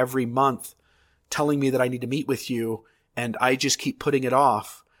calling me every month, telling me that I need to meet with you, and I just keep putting it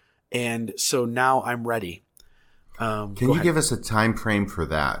off. And so now I'm ready. Can you give us a time frame for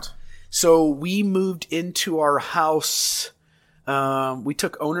that? So we moved into our house. We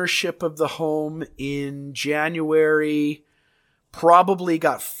took ownership of the home in January probably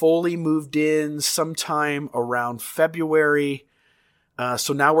got fully moved in sometime around February.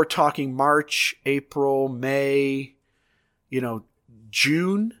 So now we're talking March, April, May,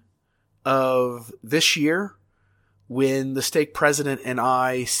 June of this year, when the stake president and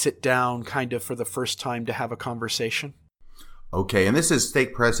I sit down kind of for the first time to have a conversation. Okay, and this is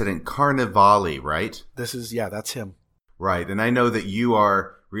stake president Carnevale, right? That's him. Right, and I know that you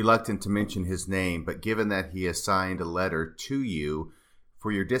are reluctant to mention his name, but given that he has signed a letter to you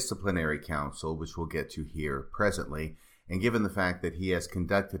for your disciplinary counsel, which we'll get to here presently, and given the fact that he has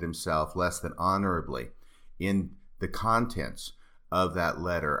conducted himself less than honorably in the contents of that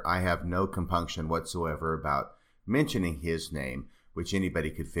letter, I have no compunction whatsoever about mentioning his name, which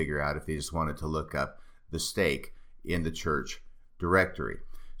anybody could figure out if they just wanted to look up the stake in the church directory.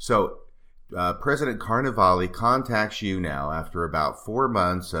 So President Carnevale contacts you now after about 4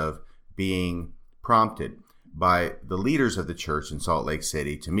 months of being prompted by the leaders of the church in Salt Lake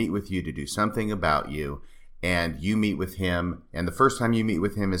City to meet with you to do something about you. And you meet with him, and the first time you meet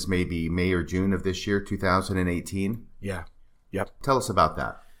with him is maybe May or June of this year, 2018? Yeah. Yep. Tell us about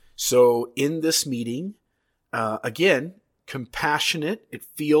that. So in this meeting, again, compassionate. It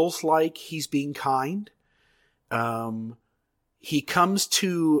feels like he's being kind. He comes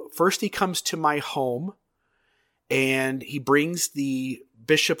to my home, and he brings the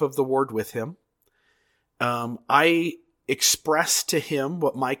bishop of the ward with him. I express to him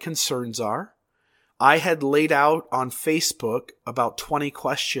what my concerns are. I had laid out on Facebook about 20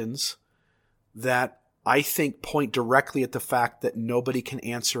 questions that I think point directly at the fact that nobody can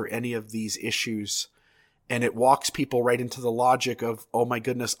answer any of these issues. And it walks people right into the logic of, oh my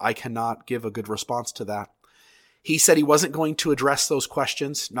goodness, I cannot give a good response to that. He said he wasn't going to address those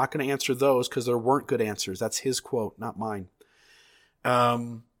questions, not going to answer those because there weren't good answers. That's his quote, not mine.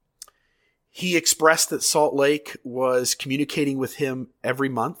 He expressed that Salt Lake was communicating with him every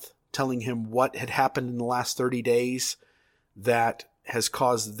month, telling him what had happened in the last 30 days that has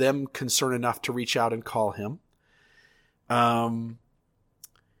caused them concern enough to reach out and call him.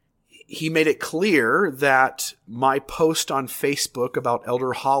 He made it clear that my post on Facebook about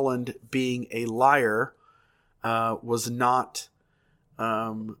Elder Holland being a liar was not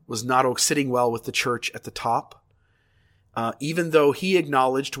sitting well with the church at the top. Even though he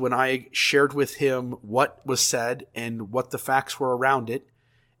acknowledged when I shared with him what was said and what the facts were around it,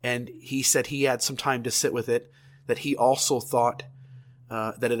 and he said he had some time to sit with it, that he also thought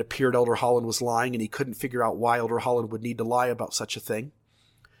that it appeared Elder Holland was lying, and he couldn't figure out why Elder Holland would need to lie about such a thing.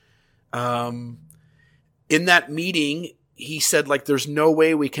 In that meeting, he said, there's no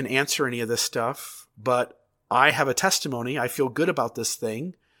way we can answer any of this stuff, but I have a testimony. I feel good about this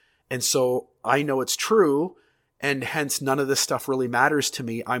thing. And so I know it's true. And hence none of this stuff really matters to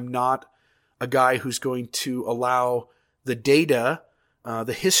me. I'm not a guy who's going to allow the data,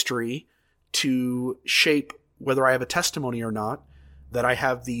 the history to shape whether I have a testimony or not, that I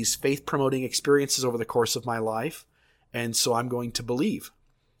have these faith promoting experiences over the course of my life. And so I'm going to believe.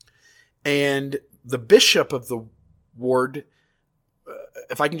 And the bishop of the ward,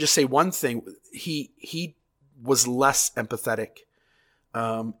 if I can just say one thing, he was less empathetic,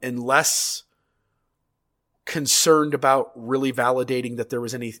 and less concerned about really validating that there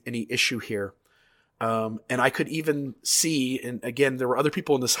was any issue here. And I could even see, and again, there were other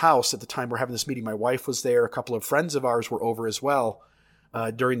people in this house at the time we're having this meeting. My wife was there. A couple of friends of ours were over as well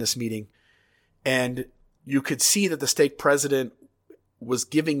during this meeting. And you could see that the stake president was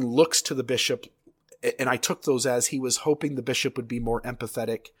giving looks to the bishop, and I took those as he was hoping the bishop would be more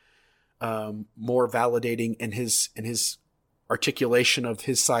empathetic, more validating in his articulation of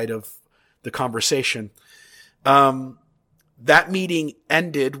his side of the conversation. That meeting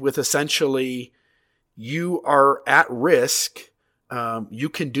ended with essentially, you are at risk. You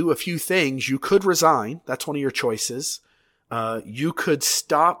can do a few things. You could resign. That's one of your choices. You could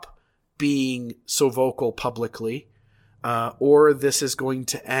stop being so vocal publicly, or this is going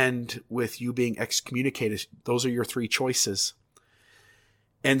to end with you being excommunicated. Those are your three choices.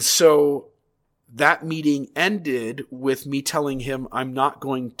 And so that meeting ended with me telling him, I'm not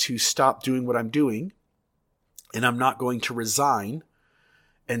going to stop doing what I'm doing, and I'm not going to resign.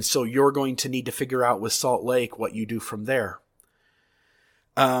 And so you're going to need to figure out with Salt Lake what you do from there.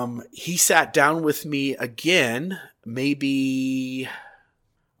 He sat down with me again, maybe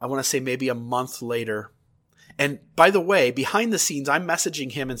a month later. And by the way, behind the scenes, I'm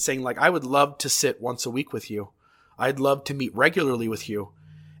messaging him and saying, I would love to sit once a week with you. I'd love to meet regularly with you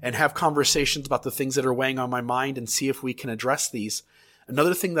and have conversations about the things that are weighing on my mind and see if we can address these.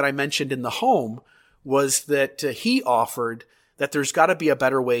 Another thing that I mentioned in the home was that he offered that there's got to be a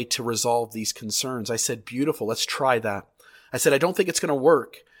better way to resolve these concerns. I said, beautiful, let's try that. I said, I don't think it's going to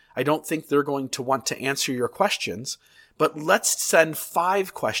work. I don't think they're going to want to answer your questions, but let's send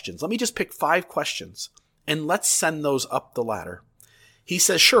 5 questions. Let me just pick 5 questions and let's send those up the ladder. He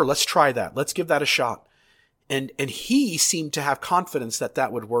says, sure, let's try that. Let's give that a shot. And he seemed to have confidence that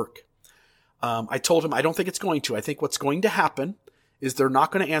that would work. I told him, I don't think it's going to. I think what's going to happen is they're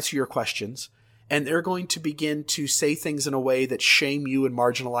not going to answer your questions, and they're going to begin to say things in a way that shame you and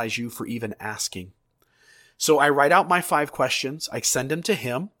marginalize you for even asking. So I write out my 5 questions. I send them to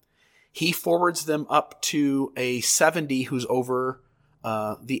him. He forwards them up to a 70 who's over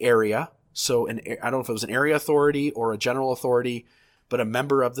the area. So I don't know if it was an area authority or a general authority, but a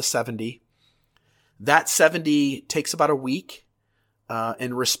member of the 70. That 70 takes about a week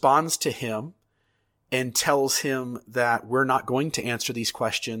and responds to him and tells him that we're not going to answer these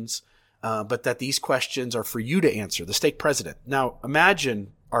questions, but that these questions are for you to answer, the stake president. Now,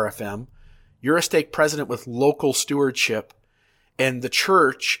 imagine, RFM, you're a stake president with local stewardship, and the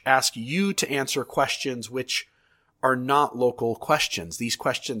church asks you to answer questions which are not local questions. These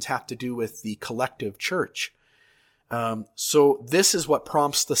questions have to do with the collective church. So this is what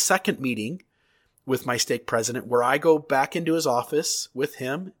prompts the second meeting with my stake president, where I go back into his office with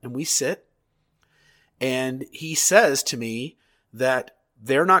him and we sit. And he says to me that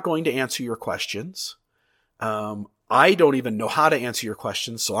they're not going to answer your questions. I don't even know how to answer your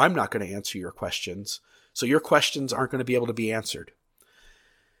questions, so I'm not going to answer your questions. So your questions aren't going to be able to be answered.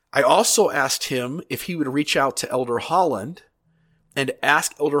 I also asked him if he would reach out to Elder Holland and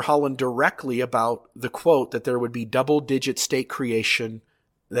ask Elder Holland directly about the quote that there would be double-digit stake creation,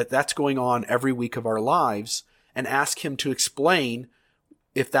 that's going on every week of our lives, and ask him to explain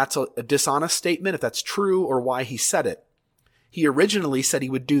if that's a dishonest statement, if that's true, or why he said it. He originally said he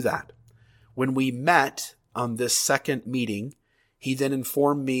would do that. When we met on this second meeting, he then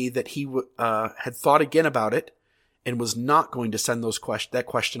informed me that he had thought again about it and was not going to send that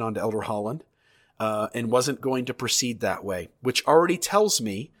question on to Elder Holland and wasn't going to proceed that way, which already tells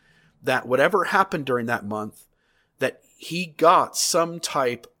me that whatever happened during that month, that he got some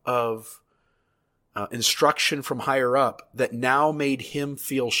type of instruction from higher up that now made him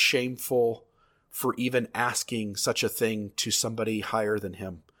feel shameful for even asking such a thing to somebody higher than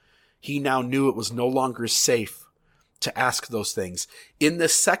him. He now knew it was no longer safe to ask those things. In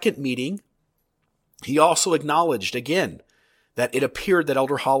this second meeting, he also acknowledged again that it appeared that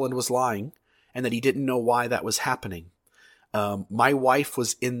Elder Holland was lying and that he didn't know why that was happening. My wife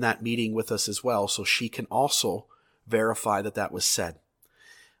was in that meeting with us as well, so she can also verify that that was said.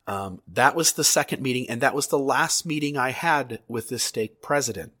 That was the second meeting, and that was the last meeting I had with this stake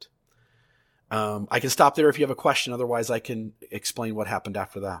president. I can stop there if you have a question. Otherwise, I can explain what happened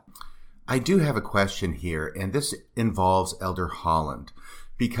after that. I do have a question here, and this involves Elder Holland,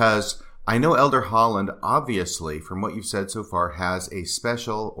 because I know Elder Holland, obviously, from what you've said so far, has a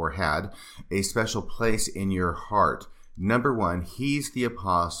special, or had a special place in your heart. Number one, he's the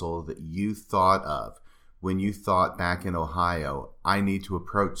apostle that you thought of when you thought back in Ohio, I need to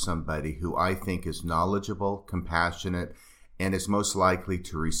approach somebody who I think is knowledgeable, compassionate, and is most likely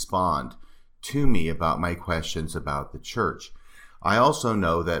to respond to me about my questions about the church. I also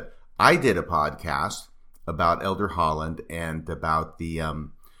know that I did a podcast about Elder Holland and about the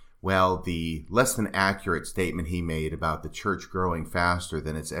less than accurate statement he made about the church growing faster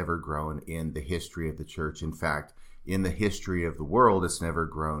than it's ever grown in the history of the church. In fact, in the history of the world, it's never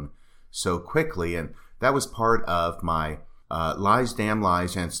grown so quickly. And that was part of my Lies, Damn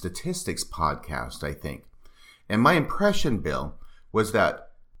Lies, and Statistics podcast, I think. And my impression, Bill, was that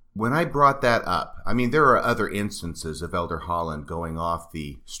when I brought that up, I mean, there are other instances of Elder Holland going off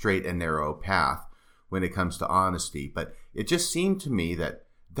the straight and narrow path when it comes to honesty, but it just seemed to me that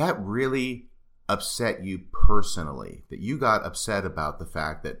that really upset you personally, that you got upset about the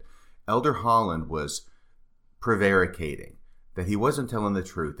fact that Elder Holland was prevaricating, that he wasn't telling the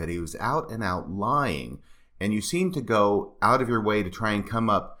truth, that he was out and out lying, and you seem to go out of your way to try and come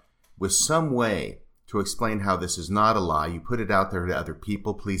up with some way to explain how this is not a lie. You put it out there to other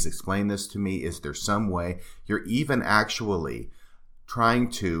people. Please explain this to me. Is there some way? You're even actually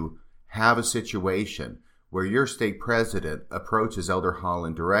trying to have a situation where your stake president approaches Elder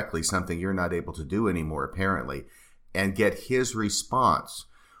Holland directly, something you're not able to do anymore, apparently, and get his response.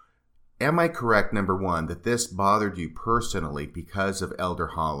 Am I correct, number one, that this bothered you personally because of Elder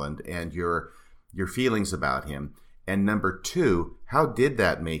Holland and your feelings about him? And number two, how did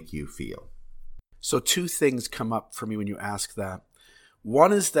that make you feel? So 2 things come up for me when you ask that.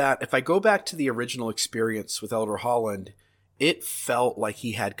 One is that if I go back to the original experience with Elder Holland, it felt like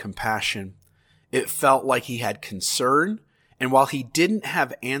he had compassion. It felt like he had concern, And while he didn't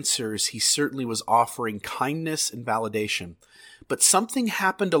have answers, he certainly was offering kindness and validation. But something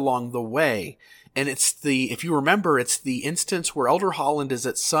happened along the way. And if you remember, it's the instance where Elder Holland is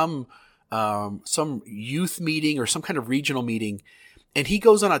at some youth meeting or some kind of regional meeting, and he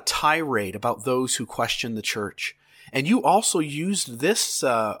goes on a tirade about those who question the church. And you also used this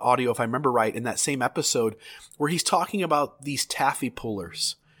audio, if I remember right, in that same episode where he's talking about these taffy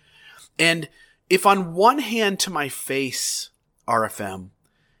pullers. And if on one hand to my face, RFM,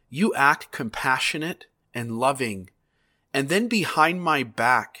 you act compassionate and loving, and then behind my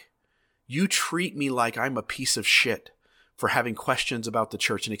back, you treat me like I'm a piece of shit for having questions about the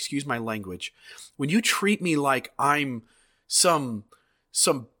church, and excuse my language, when you treat me like I'm some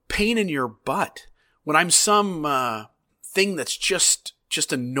pain in your butt, when I'm some thing that's just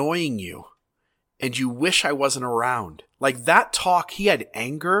annoying you and you wish I wasn't around. Like that talk, he had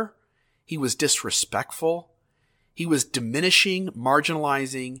anger, he was disrespectful, he was diminishing,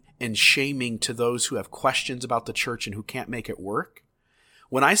 marginalizing, and shaming to those who have questions about the church and who can't make it work.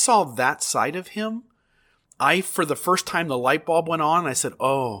 When I saw that side of him, for the first time, the light bulb went on and I said,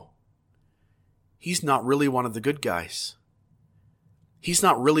 oh, he's not really one of the good guys. He's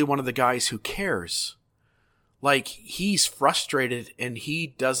not really one of the guys who cares. Like, he's frustrated and he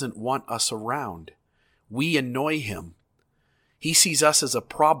doesn't want us around. We annoy him. He sees us as a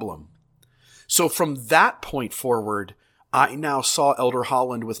problem. So from that point forward, I now saw Elder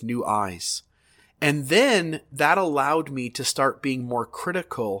Holland with new eyes. And then that allowed me to start being more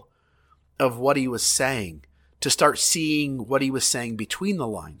critical of what he was saying, to start seeing what he was saying between the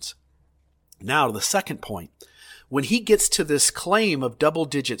lines. Now, the second point, when he gets to this claim of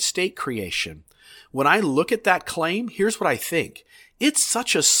double-digit state creation, when I look at that claim, here's what I think. It's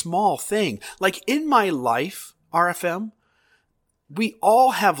such a small thing. Like in my life, RFM, we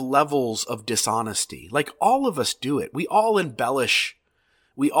all have levels of dishonesty. Like all of us do it. We all embellish.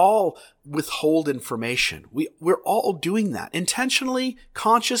 We all withhold information. We're all doing that. Intentionally,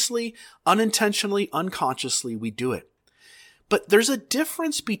 consciously, unintentionally, unconsciously, we do it. But there's a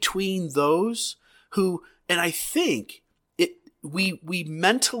difference between those who, and I think we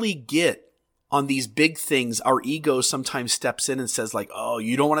mentally get on these big things. Our ego sometimes steps in and says like, oh,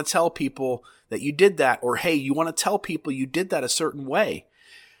 you don't want to tell people that you did that. Or, hey, you want to tell people you did that a certain way.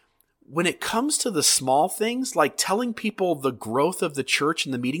 When it comes to the small things, like telling people the growth of the church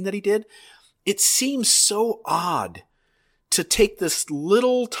and the meeting that he did, it seems so odd to take this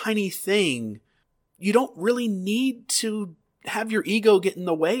little tiny thing you don't really need to have your ego get in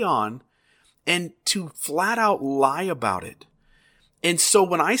the way on and to flat out lie about it. And so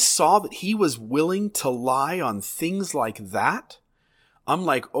when I saw that he was willing to lie on things like that, I'm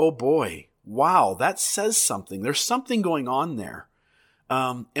like, oh boy, wow, that says something. There's something going on there.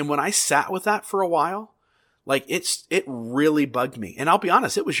 And when I sat with that for a while, like it really bugged me. And I'll be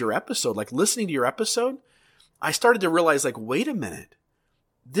honest, it was your episode. Like listening to your episode, I started to realize like, wait a minute,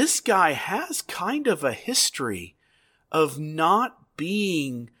 this guy has kind of a history of not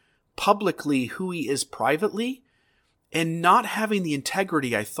being publicly who he is privately and not having the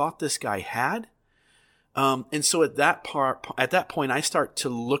integrity I thought this guy had. And so at that point, I start to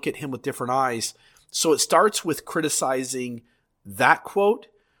look at him with different eyes. So it starts with criticizing that quote,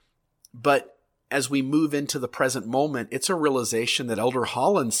 but as we move into the present moment, it's a realization that Elder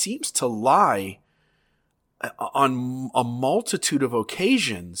Holland seems to lie on a multitude of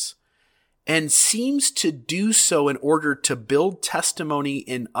occasions and seems to do so in order to build testimony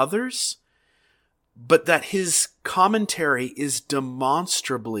in others, but that his commentary is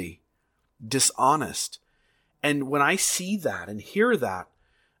demonstrably dishonest. And when I see that and hear that,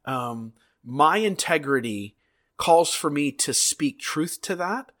 my integrity calls for me to speak truth to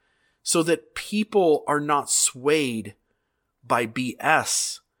that so that people are not swayed by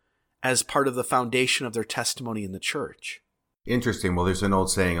BS as part of the foundation of their testimony in the church. Interesting. Well, there's an old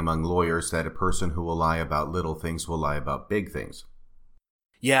saying among lawyers that a person who will lie about little things will lie about big things.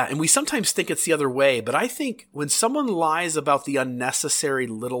 Yeah, and we sometimes think it's the other way, but I think when someone lies about the unnecessary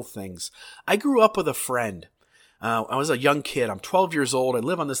little things, I grew up with a friend. I was a young kid. I'm 12 years old. I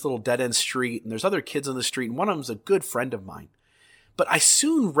live on this little dead-end street, and there's other kids on the street, and one of them's a good friend of mine. But I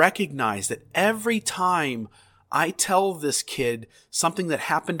soon recognized that every time I tell this kid something that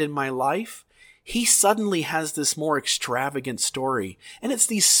happened in my life, he suddenly has this more extravagant story. And it's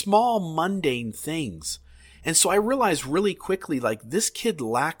these small, mundane things. And so I realized really quickly, like, this kid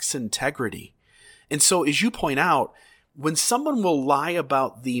lacks integrity. And so, as you point out, when someone will lie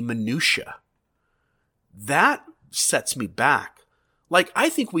about the minutia, that sets me back. Like, I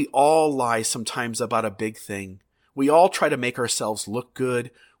think we all lie sometimes about a big thing. We all try to make ourselves look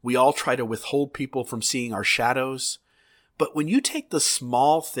good. We all try to withhold people from seeing our shadows. But when you take the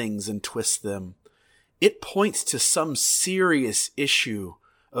small things and twist them, it points to some serious issue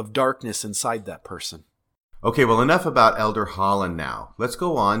of darkness inside that person. Okay, well, enough about Elder Holland now. Let's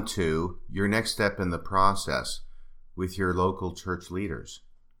go on to your next step in the process with your local church leaders.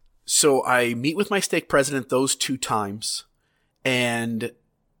 So I meet with my stake president those 2 times. And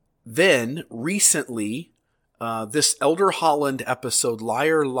then recently, this Elder Holland episode,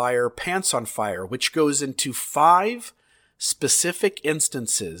 Liar, Liar, Pants on Fire, which goes into 5 specific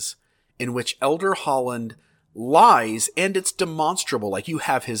instances in which Elder Holland lies, and it's demonstrable. Like, you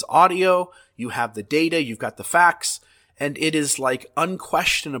have his audio, you have the data, you've got the facts, and it is like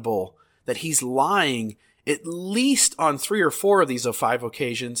unquestionable that he's lying at least on 3 or 4 of these 5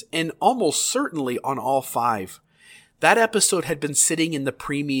 occasions, and almost certainly on all 5. That episode had been sitting in the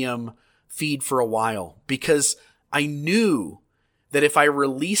premium feed for a while because I knew that if I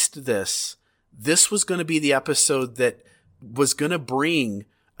released this was going to be the episode that was going to bring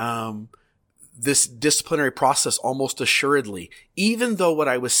this disciplinary process almost assuredly, even though what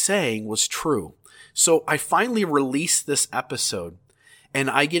I was saying was true. So I finally released this episode, and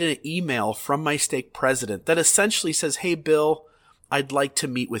I get an email from my stake president that essentially says, "Hey, Bill, I'd like to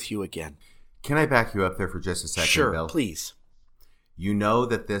meet with you again." Can I back you up there for just a second, Sure, Bill? please. You know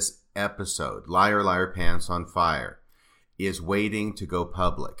that this episode, Liar, Liar, Pants on Fire, is waiting to go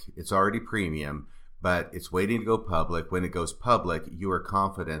public. It's already premium, but it's waiting to go public. When it goes public, you are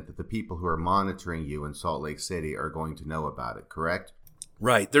confident that the people who are monitoring you in Salt Lake City are going to know about it, correct?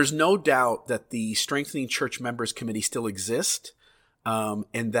 Right. There's no doubt that the Strengthening Church Members Committee still exists,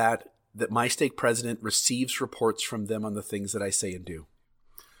 and that my stake president receives reports from them on the things that I say and do.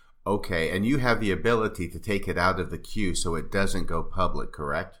 Okay, and you have the ability to take it out of the queue so it doesn't go public,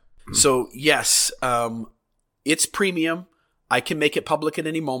 correct? So, yes, it's premium. I can make it public at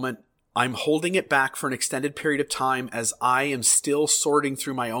any moment. I'm holding it back for an extended period of time as I am still sorting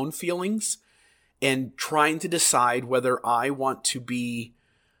through my own feelings and trying to decide whether I want to be,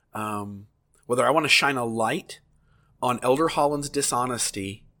 whether I want to shine a light on Elder Holland's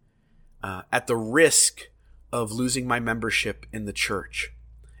dishonesty at the risk of losing my membership in the church.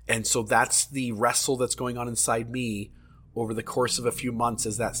 And so that's the wrestle that's going on inside me over the course of a few months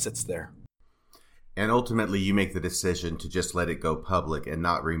as that sits there. And ultimately, you make the decision to just let it go public and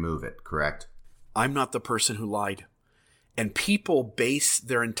not remove it, correct? I'm not the person who lied. And people base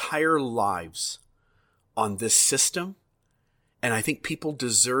their entire lives on this system. And I think people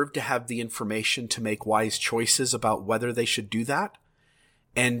deserve to have the information to make wise choices about whether they should do that.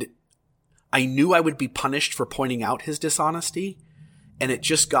 And I knew I would be punished for pointing out his dishonesty. And it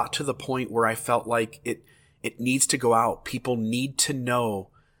just got to the point where I felt like it needs to go out. People need to know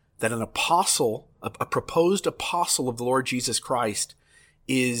that an apostle, a proposed apostle of the Lord Jesus Christ,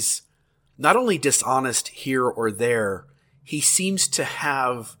 is not only dishonest here or there, he seems to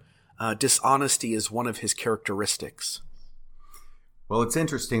have dishonesty as one of his characteristics. Well, it's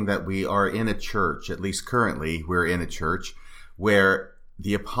interesting that we are in a church, at least currently we're in a church, where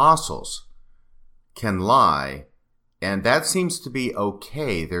the apostles can lie, and that seems to be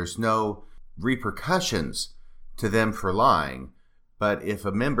okay. There's no repercussions to them for lying. But if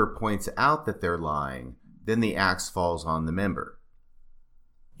a member points out that they're lying, then the axe falls on the member.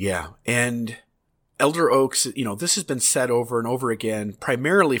 Yeah, and Elder Oaks, this has been said over and over again,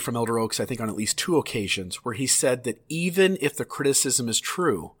 primarily from Elder Oaks, I think on at least 2 occasions, where he said that even if the criticism is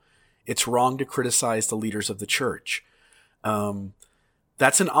true, it's wrong to criticize the leaders of the church.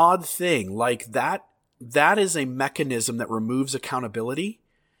 That's an odd thing. Like that is a mechanism that removes accountability,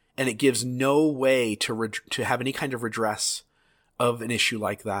 and it gives no way to have any kind of redress of an issue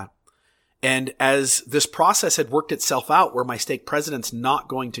like that. And as this process had worked itself out, where my stake president's not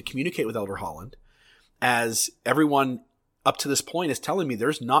going to communicate with Elder Holland, as everyone up to this point is telling me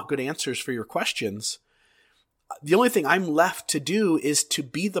there's not good answers for your questions, the only thing I'm left to do is to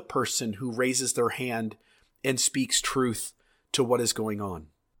be the person who raises their hand and speaks truth to what is going on.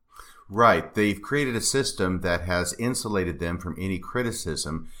 Right. They've created a system that has insulated them from any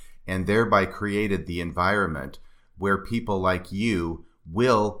criticism and thereby created the environment where people like you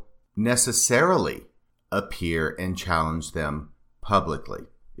will necessarily appear and challenge them publicly.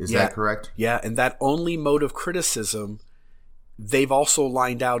 Is that correct? Yeah, and that only mode of criticism, they've also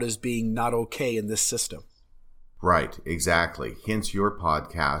lined out as being not okay in this system. Right, exactly. Hence your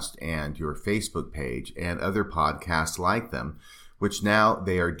podcast and your Facebook page and other podcasts like them, which now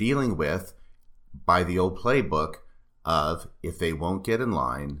they are dealing with by the old playbook of if they won't get in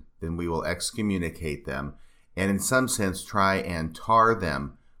line, then we will excommunicate them and in some sense try and tar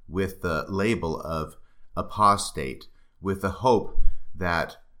them with the label of apostate, with the hope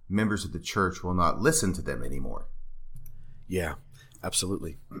that members of the church will not listen to them anymore. Yeah,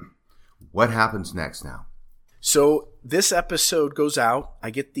 absolutely. What happens next now? So this episode goes out.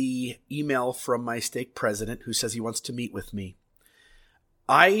 I get the email from my stake president who says he wants to meet with me.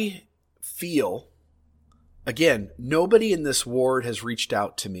 I feel, again, nobody in this ward has reached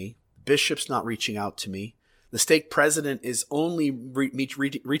out to me. Bishop's not reaching out to me. The stake president is only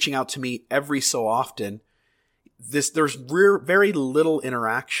reaching out to me every so often. There's very little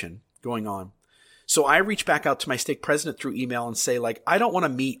interaction going on. So I reach back out to my stake president through email and say, like, I don't want to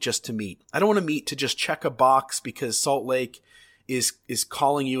meet just to meet. I don't want to meet to just check a box because Salt Lake is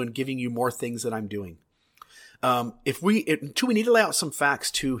calling you and giving you more things that I'm doing. We need to lay out some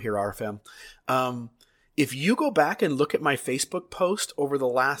facts too here, RFM. If you go back and look at my Facebook post over the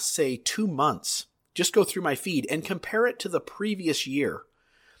last, say, 2 months, just go through my feed and compare it to the previous year,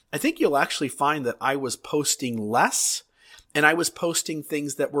 I think you'll actually find that I was posting less and I was posting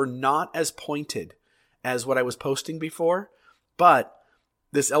things that were not as pointed as what I was posting before. But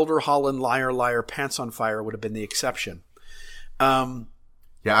this Elder Holland liar, liar, pants on fire would have been the exception.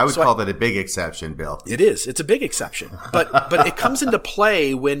 Yeah, I would call that a big exception, Bill. It is. It's a big exception. But it comes into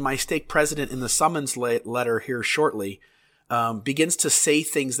play when my stake president in the summons letter here shortly begins to say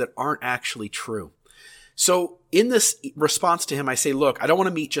things that aren't actually true. So in this response to him, I say, look, I don't want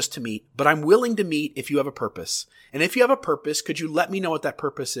to meet just to meet, but I'm willing to meet if you have a purpose. And if you have a purpose, could you let me know what that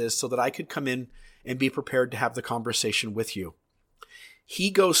purpose is so that I could come in and be prepared to have the conversation with you?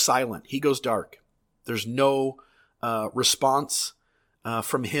 He goes silent. He goes dark. There's no response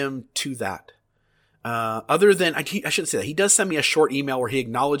from him to that. Other than, I shouldn't say that. He does send me a short email where he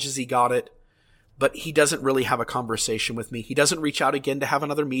acknowledges he got it, but he doesn't really have a conversation with me. He doesn't reach out again to have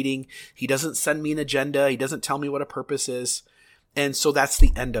another meeting. He doesn't send me an agenda. He doesn't tell me what a purpose is. And so that's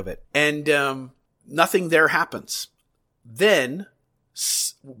the end of it. And nothing there happens. Then,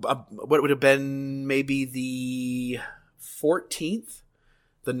 what would have been maybe the 14th,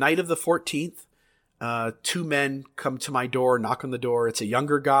 the night of the 14th, 2 men come to my door, knock on the door. It's a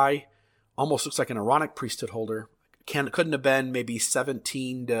younger guy, almost looks like an Aaronic priesthood holder. Couldn't have been maybe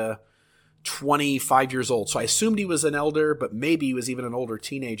 17 to 25 years old. So I assumed he was an elder, but maybe he was even an older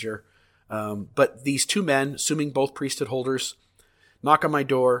teenager. But these 2 men, assuming both priesthood holders, knock on my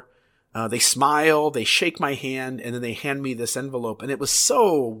door. They smile, they shake my hand, and then they hand me this envelope. And it was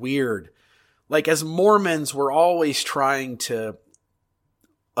so weird. Like, as Mormons, we're always trying to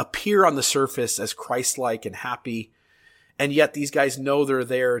appear on the surface as Christ-like and happy. And yet these guys know they're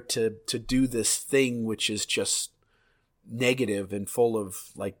there to do this thing, which is just negative and full of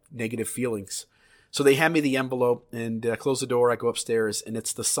like negative feelings. So they hand me the envelope and close the door. I go upstairs and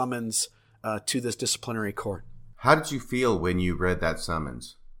it's the summons to this disciplinary court. How did you feel when you read that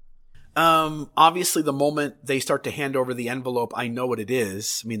summons? Obviously the moment they start to hand over the envelope, I know what it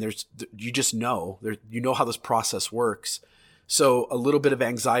is. I mean, you just know, you know how this process works. So a little bit of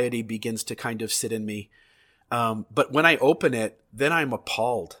anxiety begins to kind of sit in me. But when I open it, then I'm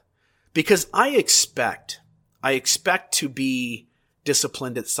appalled because I expect to be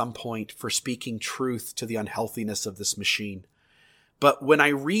disciplined at some point for speaking truth to the unhealthiness of this machine. But when I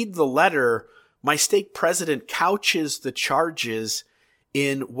read the letter, my stake president couches the charges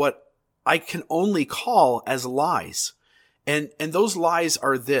in what I can only call as lies. And those lies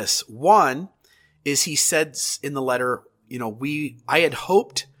are this. One is he said in the letter, I had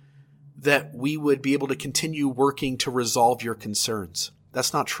hoped that we would be able to continue working to resolve your concerns.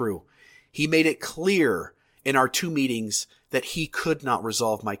 That's not true. He made it clear in our 2 meetings that he could not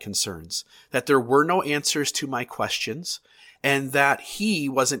resolve my concerns, that there were no answers to my questions, and that he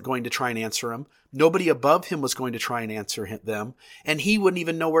wasn't going to try and answer them. Nobody above him was going to try and answer them, and he wouldn't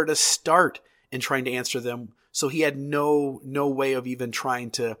even know where to start in trying to answer them. So he had no way of even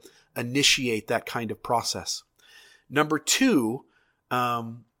trying to initiate that kind of process. Number 2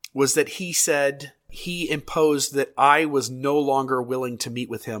 was that he said he imposed that I was no longer willing to meet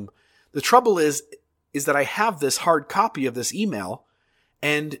with him. The trouble is that I have this hard copy of this email,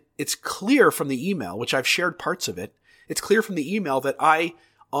 and it's clear from the email, which I've shared parts of it, it's clear from the email that I,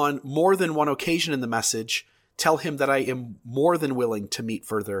 on more than one occasion in the message, tell him that I am more than willing to meet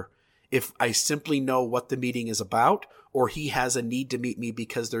further if I simply know what the meeting is about, or he has a need to meet me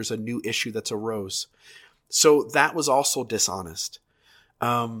because there's a new issue that's arose. So that was also dishonest.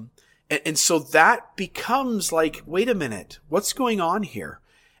 And so that becomes like, wait a minute, what's going on here?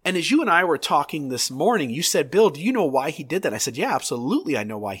 And as you and I were talking this morning, you said, Bill, do you know why he did that? I said, yeah, absolutely. I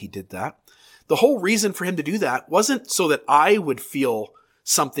know why he did that. The whole reason for him to do that wasn't so that I would feel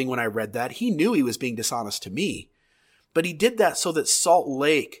something when I read that. He knew he was being dishonest to me, but he did that so that Salt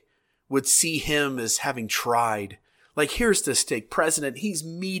Lake would see him as having tried. Like, here's the stake president. He's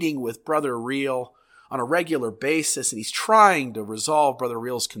meeting with Brother Real on a regular basis, and he's trying to resolve Brother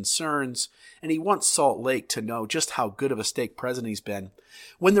Real's concerns, and he wants Salt Lake to know just how good of a stake president he's been.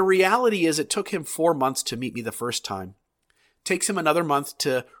 When the reality is it took him 4 months to meet me the first time. Takes him another month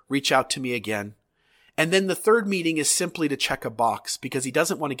to reach out to me again. And then the third meeting is simply to check a box because he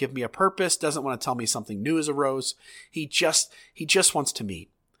doesn't want to give me a purpose, doesn't want to tell me something new has arose. He just wants to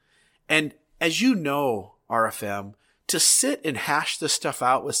meet. And as you know, RFM, to sit and hash this stuff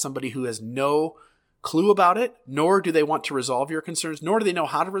out with somebody who has no clue about it, nor do they want to resolve your concerns, nor do they know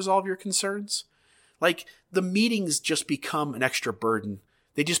how to resolve your concerns. Like, the meetings just become an extra burden.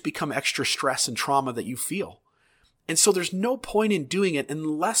 They just become extra stress and trauma that you feel. And so there's no point in doing it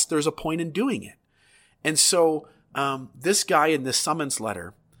unless there's a point in doing it. And so this guy in this summons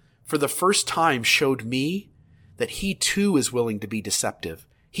letter, for the first time, showed me that he too is willing to be deceptive.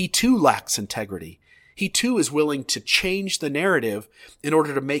 He too lacks integrity. He too is willing to change the narrative in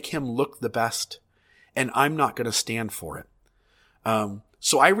order to make him look the best. And I'm not going to stand for it.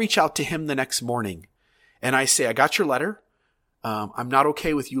 So I reach out to him the next morning and I say, I got your letter. I'm not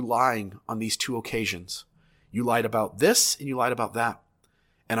okay with you lying on these 2 occasions. You lied about this and you lied about that.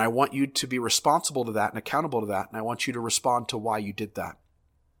 And I want you to be responsible to that and accountable to that. And I want you to respond to why you did that.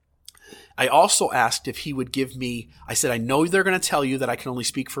 I also asked if he would give me, I said, I know they're going to tell you that I can only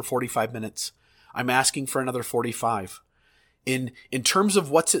speak for 45 minutes. I'm asking for another 45. In terms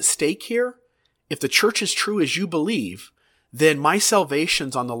of what's at stake here, if the church is true as you believe, then my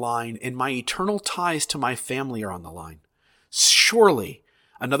salvation's on the line and my eternal ties to my family are on the line. Surely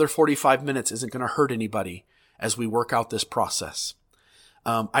another 45 minutes isn't going to hurt anybody as we work out this process.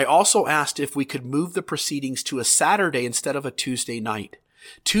 I also asked if we could move the proceedings to a Saturday instead of a Tuesday night.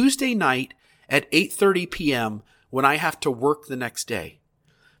 Tuesday night at 8:30 p.m. when I have to work the next day.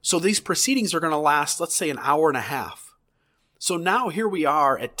 So these proceedings are going to last, let's say, an hour and a half. So now here we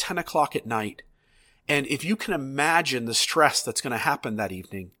are at 10 o'clock at night. And if you can imagine the stress that's going to happen that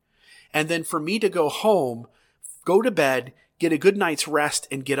evening. And then for me to go home, go to bed, get a good night's rest,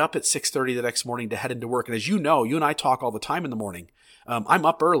 and get up at 6:30 the next morning to head into work. And as you know, you and I talk all the time in the morning. I'm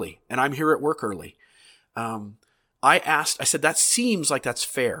up early and I'm here at work early. I said, that seems like that's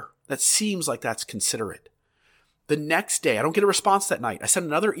fair. That seems like that's considerate. The next day, I don't get a response that night. I sent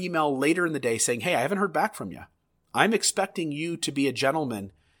another email later in the day saying, hey, I haven't heard back from you. I'm expecting you to be a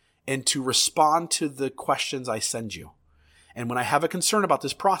gentleman and to respond to the questions I send you. And when I have a concern about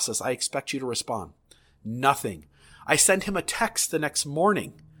this process, I expect you to respond. Nothing. I send him a text the next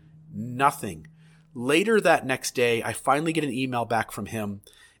morning. Nothing. Later that next day, I finally get an email back from him.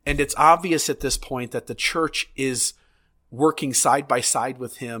 And it's obvious at this point that the church is working side by side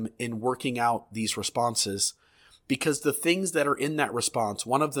with him in working out these responses. Because the things that are in that response,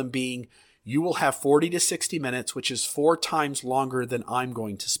 one of them being, you will have 40 to 60 minutes, which is 4 times longer than I'm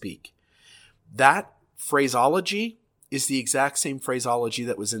going to speak. That phraseology is the exact same phraseology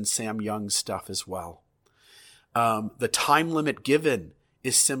that was in Sam Young's stuff as well. The time limit given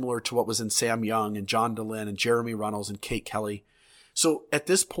is similar to what was in Sam Young and John DeLynn and Jeremy Runnels and Kate Kelly. So at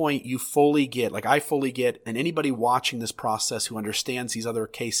this point, you fully get, like I fully get, and anybody watching this process who understands these other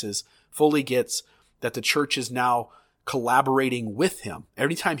cases fully gets that the church is now collaborating with him.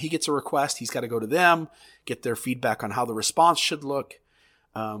 Every time he gets a request, he's got to go to them, get their feedback on how the response should look.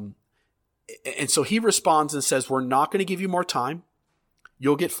 And so he responds and says, we're not going to give you more time.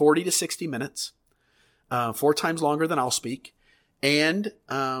 You'll get 40 to 60 minutes, 4 times longer than I'll speak. And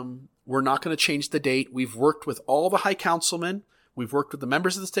we're not going to change the date. We've worked with all the high councilmen. We've worked with the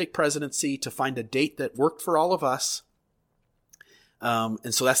members of the stake presidency to find a date that worked for all of us.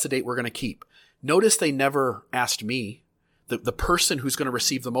 And so that's the date we're going to keep. Notice they never asked me, the person who's going to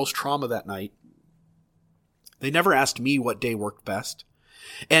receive the most trauma that night. They never asked me what day worked best.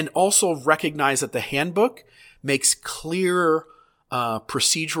 And also recognize that the handbook makes clear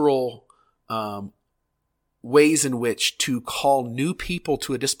procedural ways in which to call new people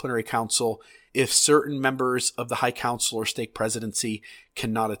to a disciplinary council if certain members of the high council or stake presidency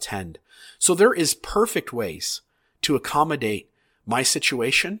cannot attend. So there is perfect ways to accommodate my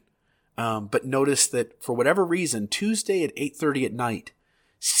situation. But notice that for whatever reason, Tuesday at 8:30 at night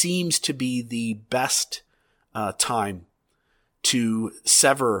seems to be the best time to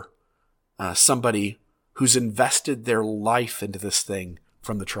sever somebody who's invested their life into this thing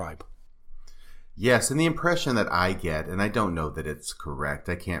from the tribe. Yes, and the impression that I get, and I don't know that it's correct,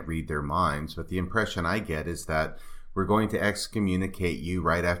 I can't read their minds, but the impression I get is that we're going to excommunicate you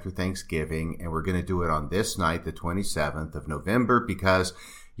right after Thanksgiving, and we're going to do it on this night, the 27th of November, because,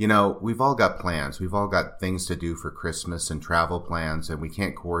 you know, we've all got plans. We've all got things to do for Christmas and travel plans, and we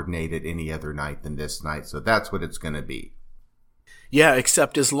can't coordinate it any other night than this night, so that's what it's going to be. Yeah,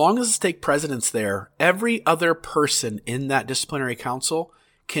 except as long as the stake president's there, every other person in that disciplinary council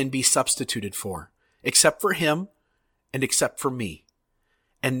can be substituted for, except for him and except for me.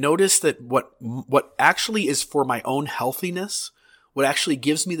 And notice that what actually is for my own healthiness, what actually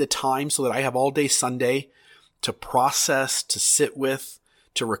gives me the time so that I have all day Sunday to process, to sit with,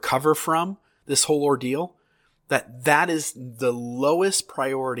 to recover from this whole ordeal, that is the lowest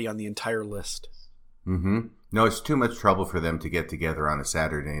priority on the entire list. Mm-hmm. No, it's too much trouble for them to get together on a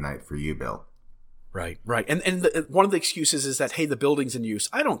Saturday night for you, Bill. Right. And one of the excuses is that, hey, the building's in use.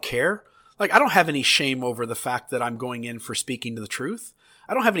 I don't care. Like, I don't have any shame over the fact that I'm going in for speaking to the truth.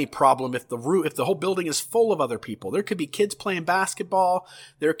 I don't have any problem if the whole building is full of other people. There could be kids playing basketball.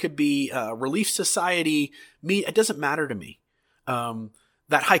 There could be Relief Society. It doesn't matter to me.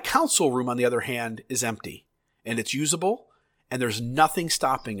 That high council room, on the other hand, is empty and it's usable, and there's nothing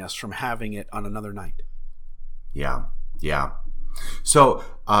stopping us from having it on another night. Yeah. So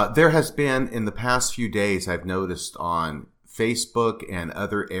there has been, in the past few days, I've noticed on Facebook and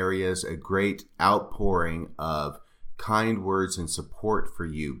other areas, a great outpouring of kind words and support for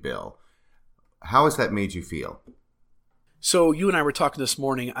you, Bill. How has that made you feel? So you and I were talking this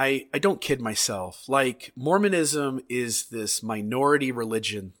morning. I don't kid myself. Like, Mormonism is this minority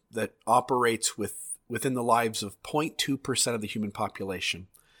religion that operates within the lives of 0.2% of the human population.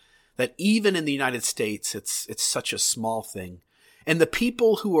 That even in the United States, it's such a small thing. And the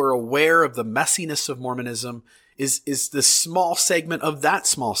people who are aware of the messiness of Mormonism is this small segment of that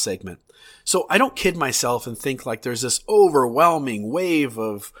small segment. So I don't kid myself and think like there's this overwhelming wave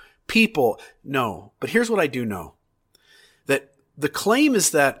of people. No, but here's what I do know. That the claim is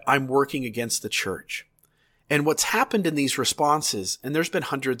that I'm working against the church. And what's happened in these responses, and there's been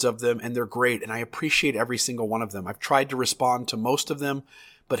hundreds of them, and they're great, and I appreciate every single one of them. I've tried to respond to most of them,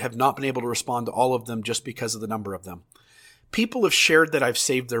 but have not been able to respond to all of them just because of the number of them. People have shared that I've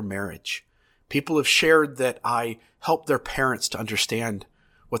saved their marriage. People have shared that I helped their parents to understand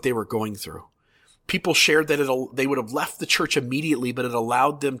what they were going through. People shared that they would have left the church immediately, but it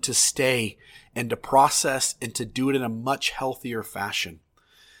allowed them to stay and to process and to do it in a much healthier fashion.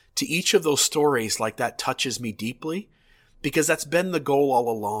 To each of those stories, like, that touches me deeply, because that's been the goal all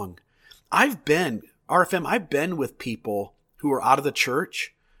along. I've been with people who are out of the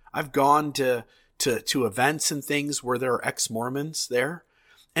church. I've gone to events and things where there are ex-Mormons there.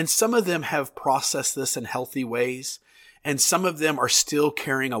 And some of them have processed this in healthy ways. And some of them are still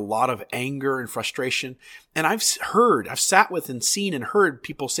carrying a lot of anger and frustration. And I've sat with and seen and heard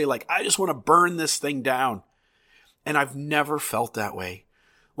people say, like, I just want to burn this thing down. And I've never felt that way.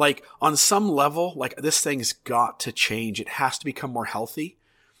 Like, on some level, like, this thing's got to change. It has to become more healthy.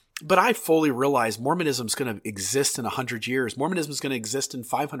 But I fully realize Mormonism is going to exist in 100 years. Mormonism is going to exist in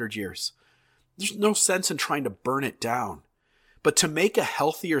 500 years. There's no sense in trying to burn it down. But to make a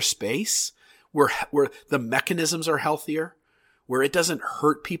healthier space where the mechanisms are healthier, where it doesn't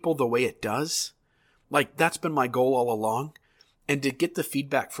hurt people the way it does, like, that's been my goal all along. And to get the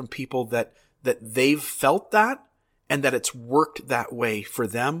feedback from people that they've felt that and that it's worked that way for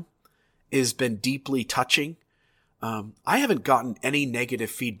them has been deeply touching. I haven't gotten any negative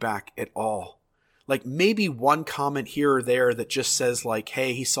feedback at all. Like, maybe one comment here or there that just says, like,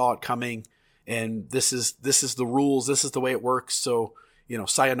 hey, he saw it coming and this is the rules. This is the way it works. So,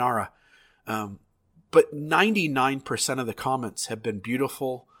 sayonara. But 99% of the comments have been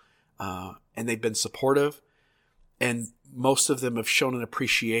beautiful, and they've been supportive. And most of them have shown an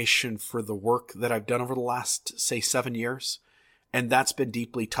appreciation for the work that I've done over the last, say, 7 years. And that's been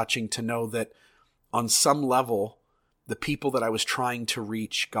deeply touching to know that on some level, the people that I was trying to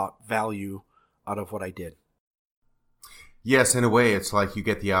reach got value out of what I did. Yes, in a way, it's like you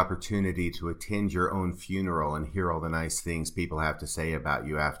get the opportunity to attend your own funeral and hear all the nice things people have to say about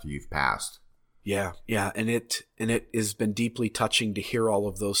you after you've passed. Yeah. And it has been deeply touching to hear all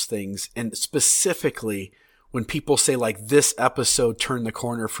of those things. And specifically when people say, like, this episode turned the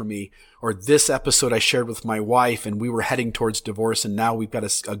corner for me, or this episode I shared with my wife and we were heading towards divorce and now we've got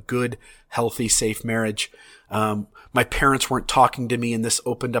a good, healthy, safe marriage. My parents weren't talking to me and this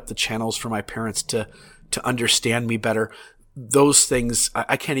opened up the channels for my parents to understand me better. Those things,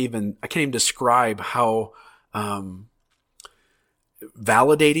 I can't even describe how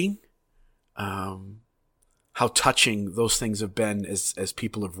validating, how touching those things have been as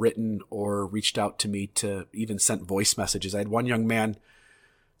people have written or reached out to me, to even sent voice messages. I had one young man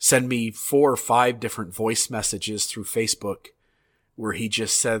send me 4 or 5 different voice messages through Facebook where he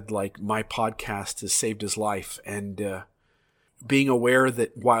just said, like, my podcast has saved his life. And being aware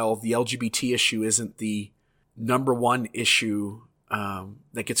that while the LGBT issue isn't the number one issue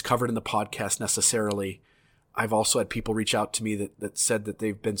that gets covered in the podcast necessarily, I've also had people reach out to me that said that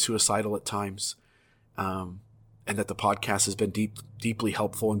they've been suicidal at times, and that the podcast has been deeply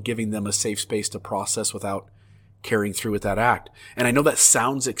helpful in giving them a safe space to process without carrying through with that act. And I know that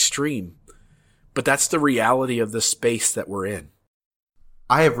sounds extreme, but that's the reality of the space that we're in.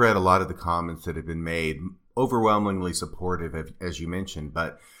 I have read a lot of the comments that have been made, overwhelmingly supportive, as you mentioned,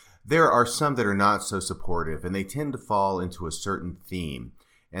 but there are some that are not so supportive, and they tend to fall into a certain theme.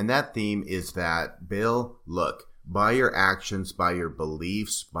 And that theme is that, Bill, look, by your actions, by your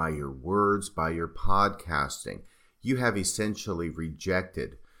beliefs, by your words, by your podcasting, you have essentially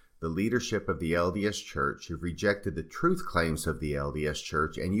rejected the leadership of the LDS Church, you've rejected the truth claims of the LDS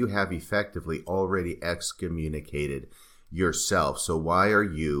Church, and you have effectively already excommunicated yourself. So why are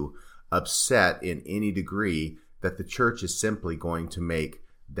you upset in any degree that the church is simply going to make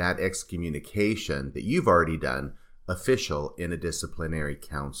that excommunication that you've already done official in a disciplinary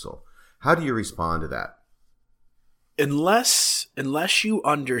council? How do you respond to that? Unless you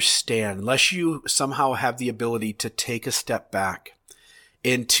understand, unless you somehow have the ability to take a step back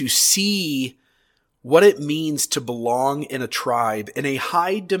and to see what it means to belong in a tribe, in a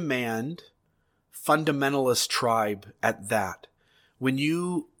high demand fundamentalist tribe at that, when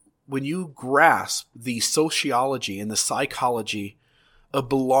you grasp the sociology and the psychology of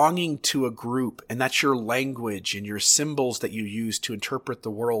belonging to a group, and that's your language and your symbols that you use to interpret the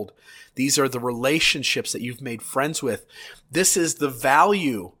world. These are the relationships that you've made friends with. This is the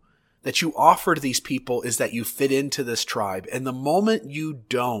value that you offer to these people, is that you fit into this tribe. And the moment you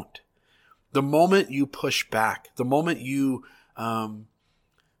don't, the moment you push back, the moment you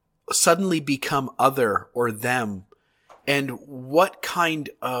suddenly become other or them, and what kind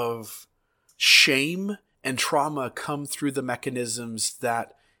of shame and trauma come through the mechanisms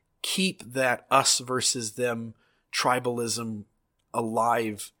that keep that us versus them tribalism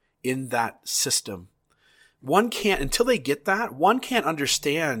alive in that system. One can't, until they get that, one can't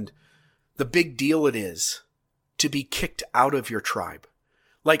understand the big deal it is to be kicked out of your tribe.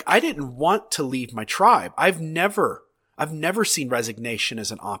 Like, I didn't want to leave my tribe. I've never seen resignation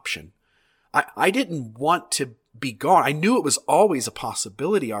as an option. I didn't want to be gone. I knew it was always a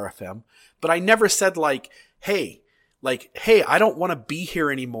possibility, RFM, but I never said hey, I don't want to be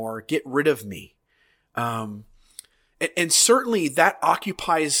here anymore. Get rid of me. And certainly that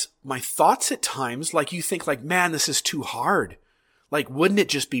occupies my thoughts at times. Like, you think man, this is too hard. Like, wouldn't it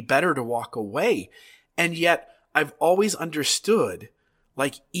just be better to walk away? And yet I've always understood,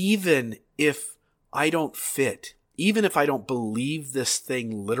 even if I don't fit, even if I don't believe this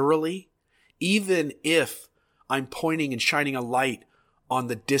thing literally, even if I'm pointing and shining a light on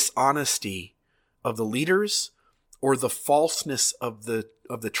the dishonesty of the leaders or the falseness of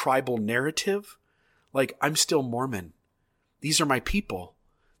the tribal narrative, I'm still Mormon. These are my people.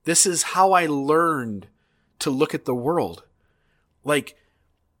 This is how I learned to look at the world.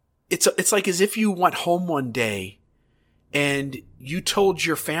 It's like as if you went home one day and you told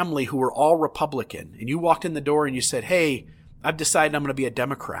your family, who were all Republican, and you walked in the door and you said, "Hey, I've decided I'm going to be a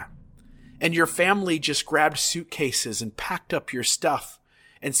Democrat." And your family just grabbed suitcases and packed up your stuff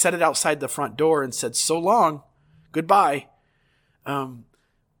and set it outside the front door and said, "So long, goodbye."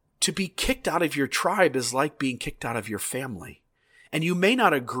 To be kicked out of your tribe is like being kicked out of your family. And you may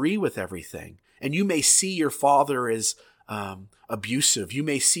not agree with everything. And you may see your father as abusive. You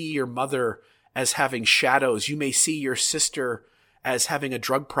may see your mother as having shadows. You may see your sister as having a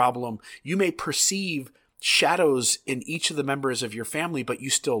drug problem. You may perceive shadows in each of the members of your family, but you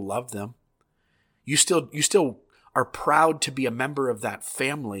still love them. You still are proud to be a member of that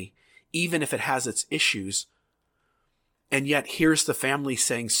family, even if it has its issues. And yet here's the family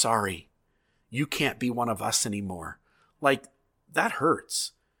saying, "Sorry, you can't be one of us anymore." That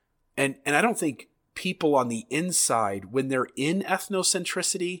hurts. And I don't think people on the inside, when they're in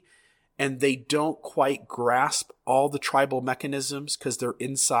ethnocentricity and they don't quite grasp all the tribal mechanisms because they're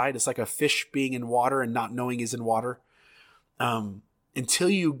inside, it's like a fish being in water and not knowing he's in water. Until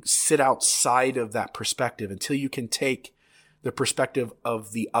you sit outside of that perspective, until you can take the perspective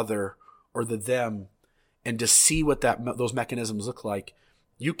of the other or the them and to see what those mechanisms look like,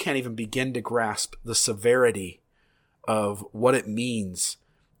 you can't even begin to grasp the severity of what it means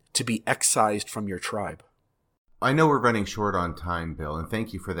to be excised from your tribe. I know we're running short on time, Bill, and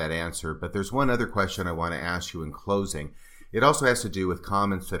thank you for that answer, but there's one other question I want to ask you in closing. It also has to do with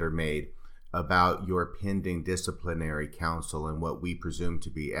comments that are made about your pending disciplinary council and what we presume to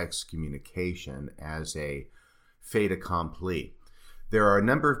be excommunication as a fait accompli. There are a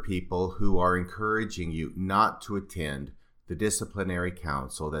number of people who are encouraging you not to attend the disciplinary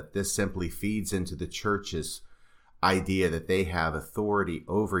council, that this simply feeds into the church's idea that they have authority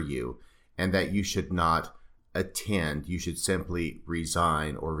over you and that you should not attend, you should simply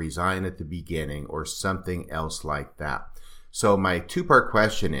resign or resign at the beginning or something else like that. So my two-part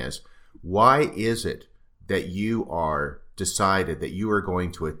question is, why is it that you are decided that you are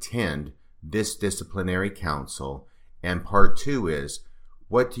going to attend this disciplinary council? And part two is,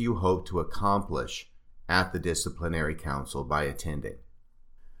 what do you hope to accomplish at the disciplinary council by attending?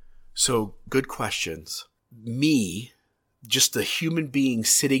 So, good questions. Me, just a human being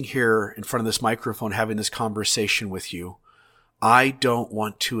sitting here in front of this microphone having this conversation with you, I don't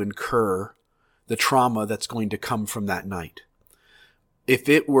want to incur the trauma that's going to come from that night. If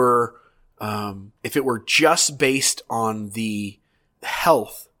it were just based on the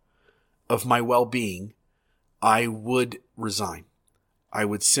health of my well-being, I would resign. I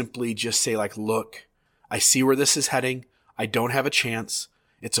would simply just say, like, look, I see where this is heading. I don't have a chance.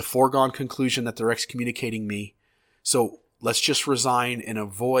 It's a foregone conclusion that they're excommunicating me. So let's just resign and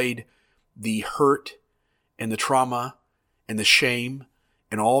avoid the hurt and the trauma and the shame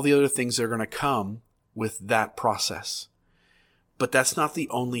and all the other things that are going to come with that process. But that's not the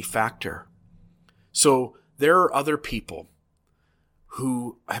only factor. So there are other people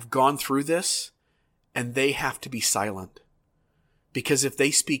who have gone through this and they have to be silent. Because if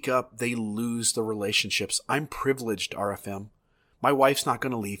they speak up, they lose the relationships. I'm privileged, RFM. My wife's not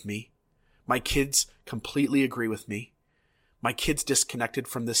going to leave me. My kids completely agree with me. My kids disconnected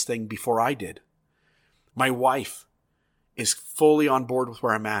from this thing before I did. My wife is fully on board with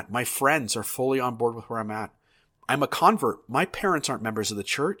where I'm at. My friends are fully on board with where I'm at. I'm a convert. My parents aren't members of the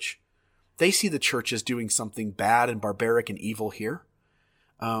church. They see the church as doing something bad and barbaric and evil here.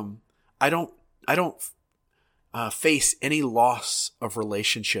 I don't face any loss of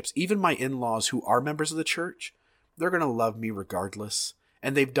relationships. Even my in-laws who are members of the church, they're going to love me regardless.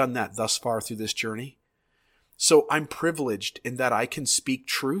 And they've done that thus far through this journey. So I'm privileged in that I can speak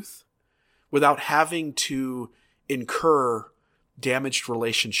truth without having to incur damaged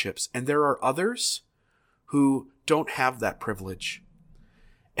relationships. And there are others who don't have that privilege.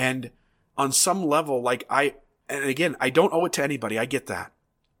 And on some level, and again, I don't owe it to anybody. I get that.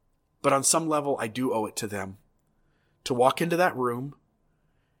 But on some level, I do owe it to them to walk into that room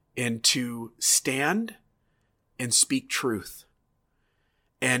and to stand and speak truth.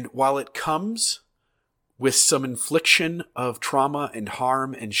 And while it comes with some infliction of trauma and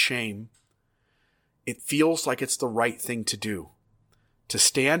harm and shame, it feels like it's the right thing to do. To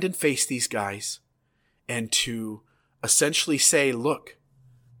stand and face these guys and to essentially say, look,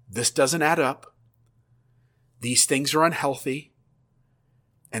 this doesn't add up. These things are unhealthy.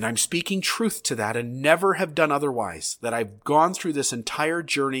 And I'm speaking truth to that and never have done otherwise. That I've gone through this entire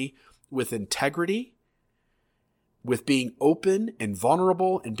journey with integrity, with being open and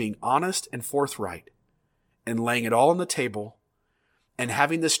vulnerable and being honest and forthright and laying it all on the table and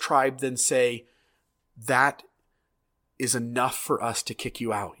having this tribe then say, that is enough for us to kick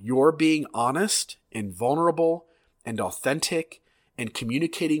you out. You're being honest and vulnerable and authentic and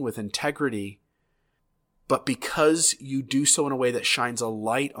communicating with integrity. But because you do so in a way that shines a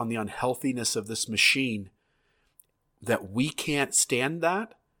light on the unhealthiness of this machine, that we can't stand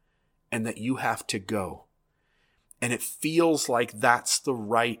that and that you have to go. And it feels like that's the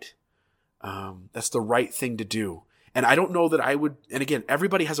right thing to do. And I don't know that I would, and again,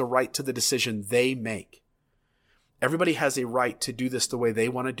 everybody has a right to the decision they make. Everybody has a right to do this the way they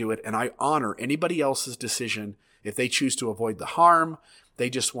want to do it. And I honor anybody else's decision if they choose to avoid the harm, they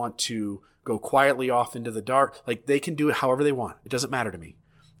just want to go quietly off into the dark. Like, they can do it however they want. It doesn't matter to me.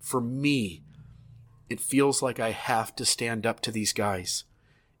 For me, it feels like I have to stand up to these guys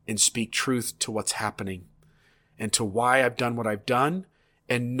and speak truth to what's happening and to why I've done what I've done,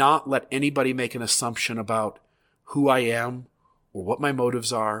 and not let anybody make an assumption about who I am or what my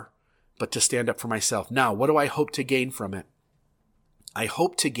motives are, but to stand up for myself. Now, what do I hope to gain from it? I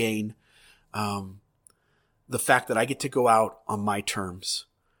hope to gain the fact that I get to go out on my terms.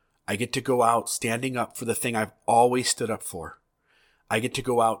 I get to go out standing up for the thing I've always stood up for. I get to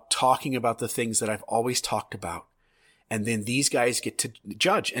go out talking about the things that I've always talked about. And then these guys get to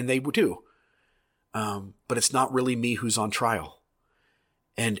judge, and they do. But it's not really me who's on trial.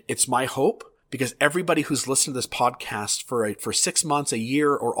 And it's my hope, because everybody who's listened to this podcast for 6 months, a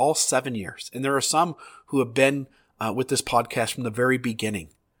year, or all 7 years, and there are some who have been with this podcast from the very beginning,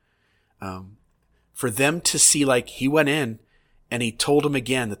 for them to see, like, he went in and he told them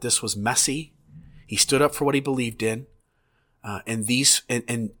again that this was messy. He stood up for what he believed in, and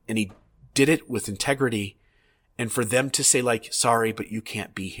he did it with integrity. And for them to say, like, sorry, but you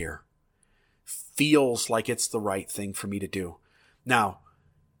can't be here, feels like it's the right thing for me to do. Now,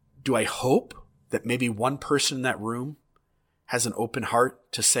 do I hope that maybe one person in that room has an open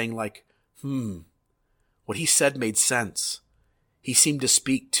heart to saying, like, what what he said made sense. He seemed to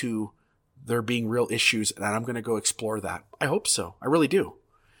speak to there being real issues, and I'm going to go explore that. I hope so. I really do.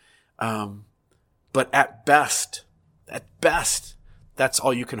 But at best, that's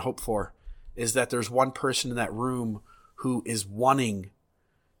all you can hope for, is that there's one person in that room who is wanting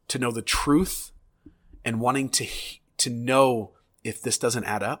to know the truth and wanting to know if this doesn't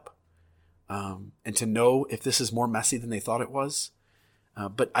add up, and to know if this is more messy than they thought it was.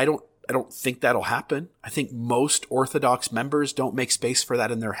 But I don't think that'll happen. I think most Orthodox members don't make space for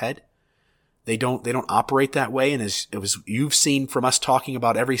that in their head. They don't operate that way. And as you've seen from us talking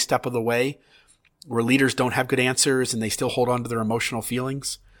about every step of the way, where leaders don't have good answers and they still hold on to their emotional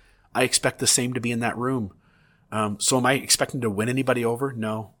feelings, I expect the same to be in that room. So am I expecting to win anybody over?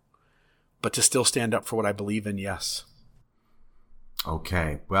 No. But to still stand up for what I believe in, yes.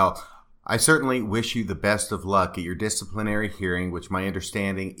 Okay. Well, I certainly wish you the best of luck at your disciplinary hearing, which my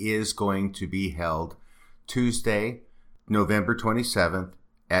understanding is going to be held Tuesday, November 27th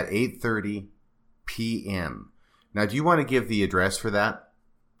at 8:30 p.m. Now, do you want to give the address for that?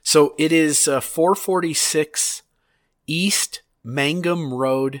 So it is 446 East Mangum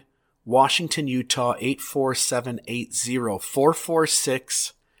Road, Washington, Utah, 84780.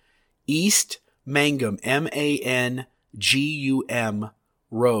 446 East Mangum, Mangum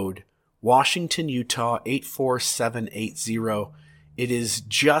Road, Washington, Utah, 84780. It is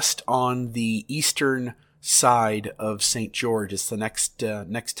just on the eastern side of St. George. It's the next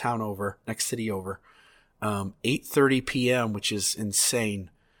town over, next city over. 8:30 p.m., which is insane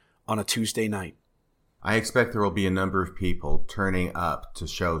on a Tuesday night. I expect there will be a number of people turning up to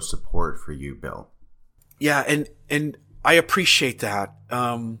show support for you, Bill. Yeah, and I appreciate that.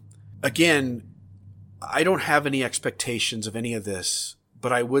 Again, I don't have any expectations of any of this,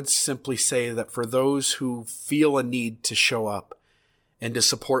 but I would simply say that for those who feel a need to show up and to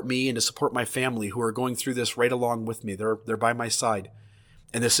support me and to support my family who are going through this right along with me, they're by my side.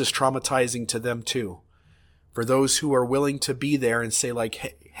 And this is traumatizing to them too. For those who are willing to be there and say like,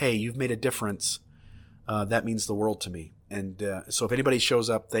 hey, you've made a difference, that means the world to me. And so if anybody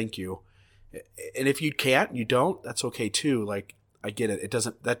shows up, thank you. And if you can't, you don't, that's okay too. Like, I get it.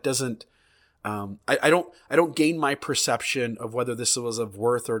 I don't gain my perception of whether this was of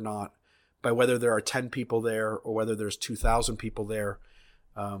worth or not by whether there are 10 people there or whether there's 2,000 people there.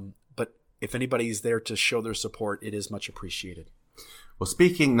 But if anybody's there to show their support, it is much appreciated. Well,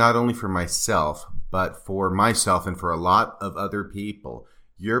 speaking not only for myself, but for myself and for a lot of other people,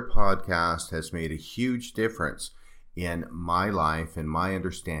 your podcast has made a huge difference in my life, in my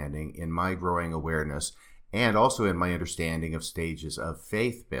understanding, in my growing awareness, and also in my understanding of stages of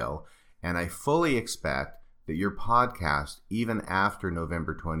faith, Bill. And I fully expect that your podcast, even after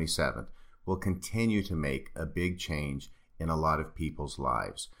November 27th, will continue to make a big change in a lot of people's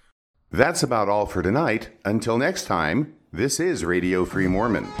lives. That's about all for tonight. Until next time, this is Radio Free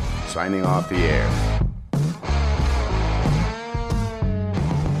Mormon, signing off the air.